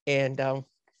 And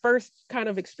first kind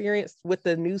of experience with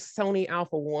the new Sony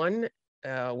Alpha 1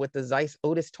 with the Zeiss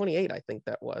Otis 28, I think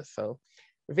that was. So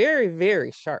very,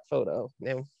 very sharp photo.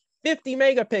 And 50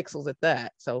 megapixels at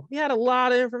that. So we had a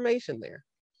lot of information there.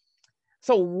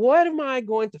 So what am I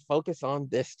going to focus on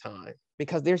this time?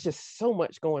 Because there's just so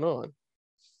much going on.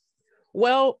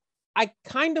 Well, I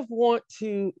kind of want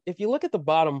to, if you look at the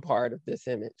bottom part of this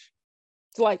image,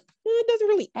 it's like, it doesn't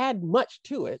really add much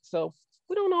to it. So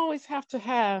we don't always have to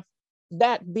have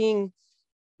that being,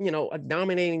 a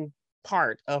dominating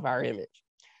part of our image.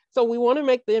 So we want to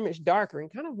make the image darker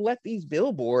and kind of let these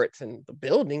billboards and the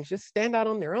buildings just stand out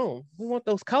on their own. We want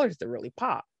those colors to really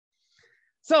pop.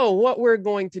 So what we're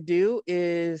going to do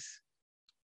is,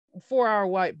 for our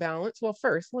white balance, well,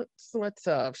 first let's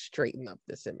straighten up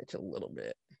this image a little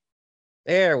bit.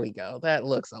 There we go. That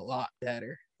looks a lot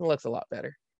better. It looks a lot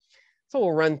better. So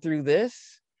we'll run through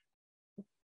this,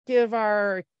 give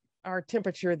our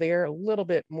temperature there a little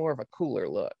bit more of a cooler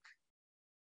look.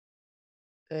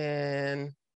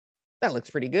 And that looks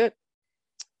pretty good.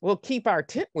 We'll keep our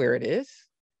tint where it is.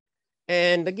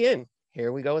 And again,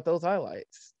 here we go with those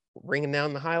highlights. Bringing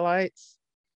down the highlights,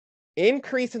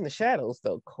 increasing the shadows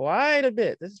though quite a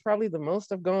bit. This is probably the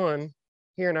most I've gone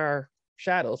here in our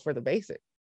shadows for the basic.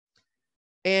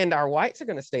 And our whites are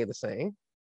going to stay the same,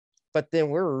 but then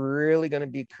we're really going to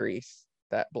decrease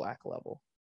that black level.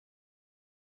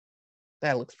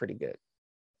 That looks pretty good.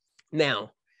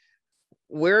 Now,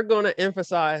 we're going to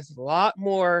emphasize a lot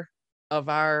more of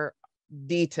our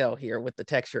detail here with the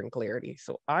texture and clarity.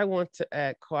 So I want to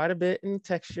add quite a bit in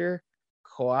texture,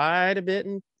 quite a bit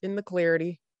in the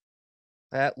clarity.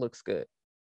 That looks good.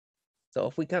 So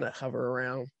if we kind of hover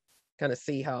around, kind of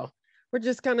see how we're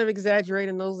just kind of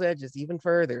exaggerating those edges even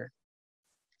further.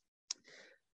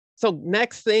 So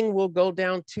next thing, we'll go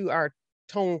down to our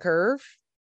tone curve.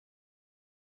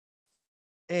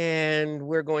 And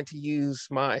we're going to use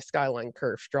my Skyline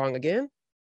Curve Strong again.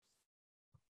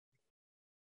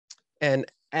 And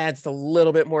adds a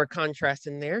little bit more contrast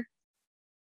in there.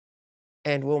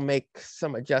 And we'll make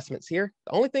some adjustments here.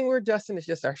 The only thing we're adjusting is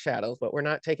just our shadows, but we're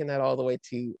not taking that all the way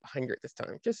to 100 this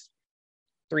time, just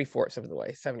 3/4 of the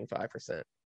way, 75%.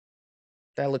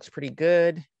 That looks pretty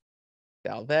good.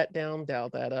 Dial that down,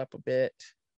 dial that up a bit.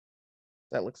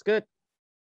 That looks good.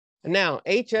 And now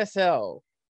HSL.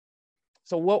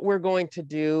 So what we're going to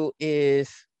do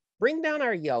is bring down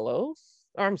our yellows.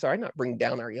 Or I'm sorry, not bring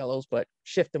down our yellows, but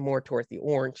shift them more towards the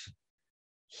orange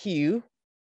hue.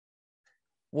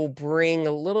 We'll bring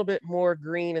a little bit more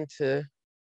green into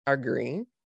our green.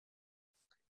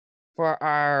 For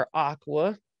our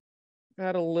aqua,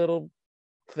 add a little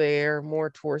there, more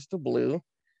towards the blue.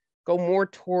 Go more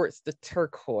towards the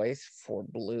turquoise for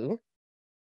blue.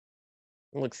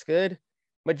 Looks good.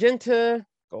 Magenta,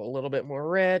 go a little bit more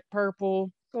red.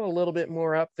 Purple, go a little bit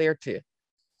more up there too.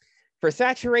 For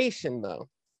saturation though,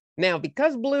 now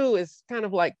because blue is kind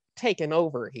of like taking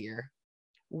over here,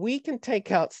 we can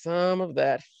take out some of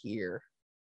that here.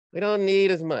 We don't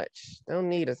need as much,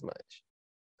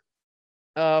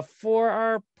 For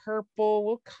our purple,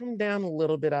 we'll come down a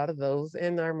little bit out of those,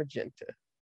 and our magenta.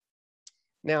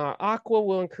 Now our aqua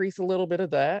will increase a little bit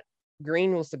of that.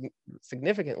 Green will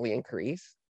significantly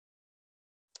increase.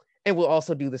 And we'll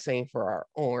also do the same for our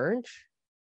orange.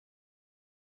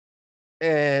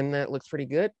 And that looks pretty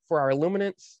good. For our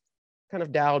luminance, kind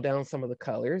of dial down some of the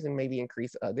colors and maybe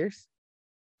increase others.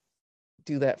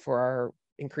 Do that for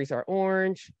increase our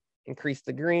orange, increase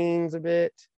the greens a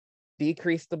bit,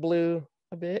 decrease the blue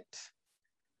a bit,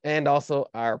 and also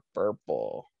our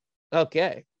purple.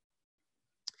 Okay.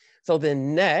 So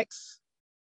then next,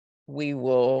 we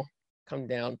will come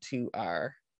down to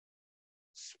our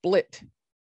split.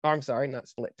 I'm sorry, not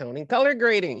split toning, color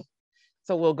grading.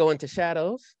 So we'll go into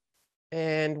shadows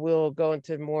and we'll go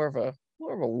into more of a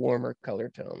warmer color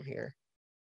tone here.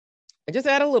 And just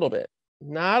add a little bit,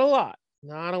 not a lot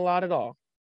at all.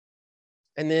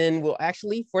 And then we'll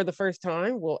actually, for the first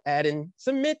time, we'll add in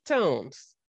some midtones.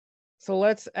 So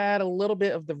let's add a little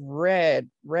bit of the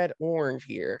red orange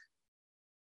here.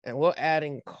 And we'll add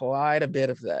in quite a bit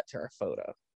of that to our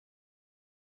photo.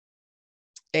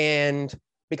 And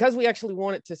because we actually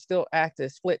want it to still act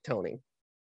as split toning,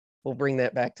 we'll bring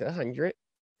that back to 100.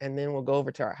 And then we'll go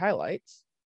over to our highlights.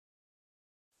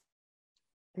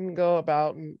 And go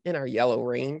about in our yellow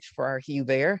range for our hue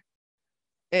there.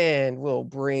 And we'll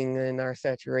bring in our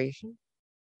saturation.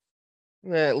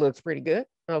 That looks pretty good.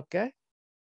 Okay.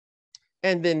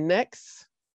 And then next,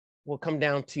 we'll come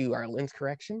down to our lens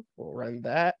correction. We'll run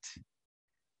that.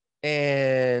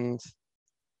 And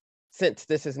since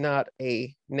this is not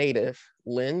a native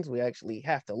lens, we actually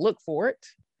have to look for it.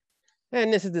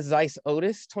 And this is the Zeiss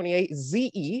Otis 28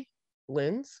 ZE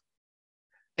lens.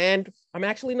 And I'm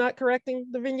actually not correcting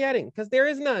the vignetting because there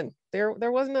is none. There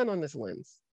was none on this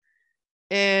lens.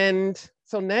 And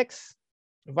so next,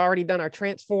 we've already done our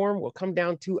transform. We'll come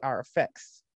down to our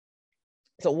effects.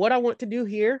 So what I want to do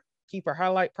here, keep our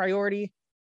highlight priority,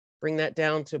 bring that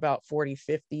down to about 40,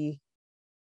 50,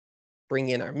 bring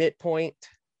in our midpoint,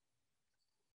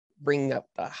 bring up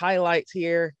the highlights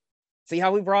here. See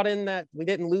how we brought in that, we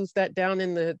didn't lose that down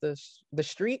in the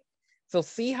street. So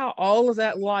see how all of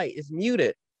that light is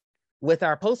muted with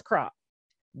our post crop,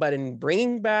 but in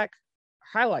bringing back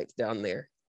highlights down there,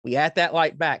 we add that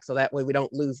light back so that way we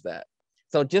don't lose that.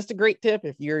 So just a great tip,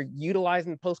 if you're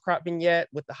utilizing the post crop vignette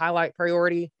with the highlight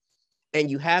priority and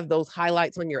you have those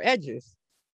highlights on your edges,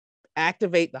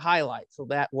 activate the highlight so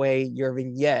that way your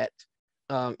vignette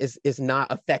is not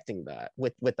affecting that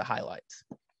with the highlights.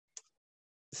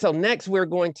 So next we're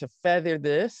going to feather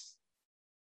this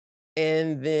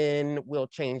and then we'll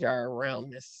change our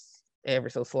roundness ever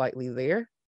so slightly there.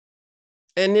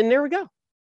 And then there we go.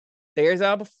 There's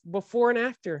our before and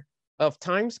after of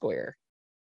Times Square.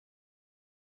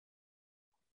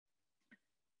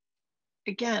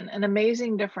 Again, an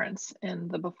amazing difference in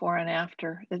the before and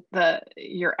after.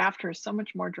 Your after is so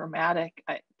much more dramatic.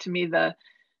 To me, the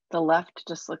left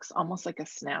just looks almost like a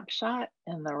snapshot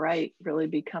and the right really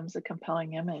becomes a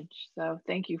compelling image. So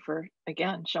thank you for,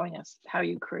 again, showing us how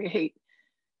you create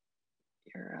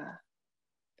your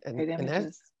great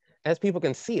images. As people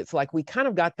can see, it's like we kind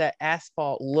of got that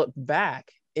asphalt look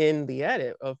back in the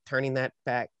edit of turning that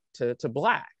back to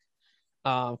black.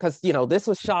 Because, you know, this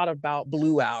was shot about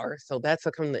blue hour. So that's how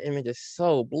come the image is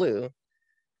so blue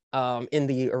in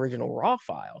the original raw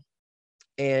file.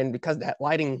 And because that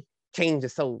lighting change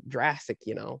is so drastic,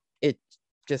 you know, it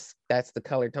just, that's the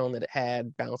color tone that it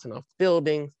had bouncing off the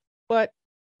buildings. But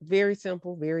very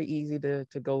simple, very easy to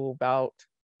go about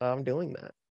doing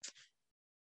that.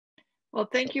 Well,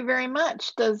 thank you very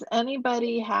much. Does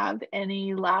anybody have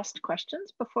any last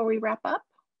questions before we wrap up?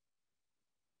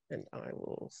 And I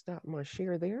will stop my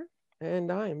share there,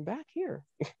 and I am back here.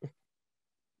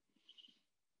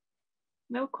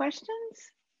 No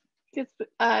questions?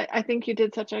 I think you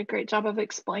did such a great job of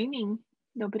explaining.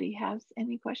 Nobody has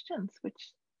any questions,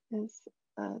 which is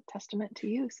a testament to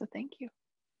you, so thank you.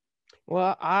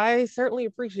 Well, I certainly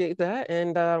appreciate that.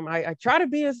 And I try to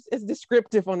be as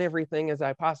descriptive on everything as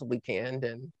I possibly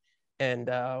can. And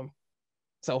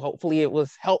so hopefully it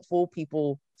was helpful.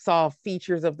 People saw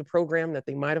features of the program that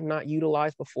they might have not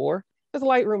utilized before, because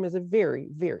Lightroom is a very,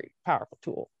 very powerful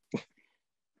tool.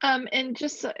 And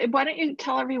just why don't you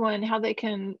tell everyone how they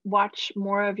can watch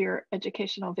more of your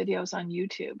educational videos on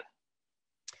YouTube?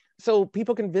 So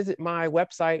people can visit my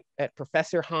website at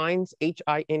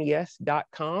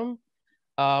ProfessorHines.com.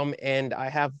 And I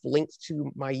have links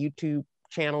to my YouTube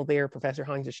channel there, Professor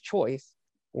Hines' Choice,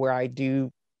 where I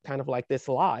do kind of like this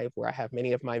live, where I have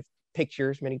many of my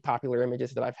pictures, many popular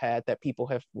images that I've had that people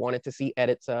have wanted to see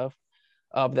edits of,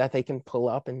 that they can pull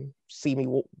up and see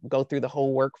me go through the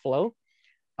whole workflow.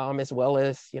 As well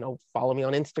as, follow me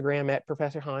on Instagram at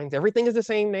Professor Hines. Everything is the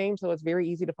same name, so it's very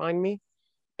easy to find me.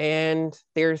 And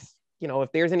there's,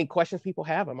 if there's any questions people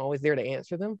have, I'm always there to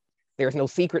answer them. There's no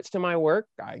secrets to my work.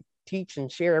 I teach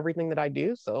and share everything that I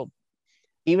do. So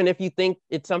even if you think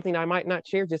it's something I might not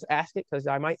share, just ask it, because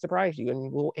I might surprise you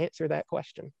and we'll answer that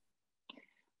question.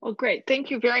 Well, great. Thank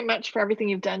you very much for everything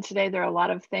you've done today. There are a lot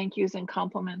of thank yous and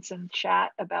compliments in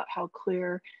chat about how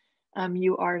clear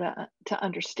you are to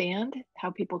understand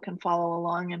how people can follow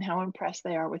along and how impressed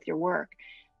they are with your work,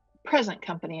 present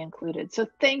company included. So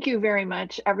thank you very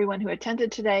much, everyone who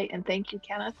attended today. And thank you,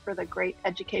 Kenneth, for the great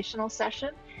educational session.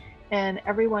 And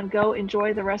everyone, go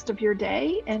enjoy the rest of your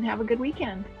day and have a good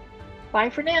weekend. Bye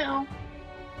for now.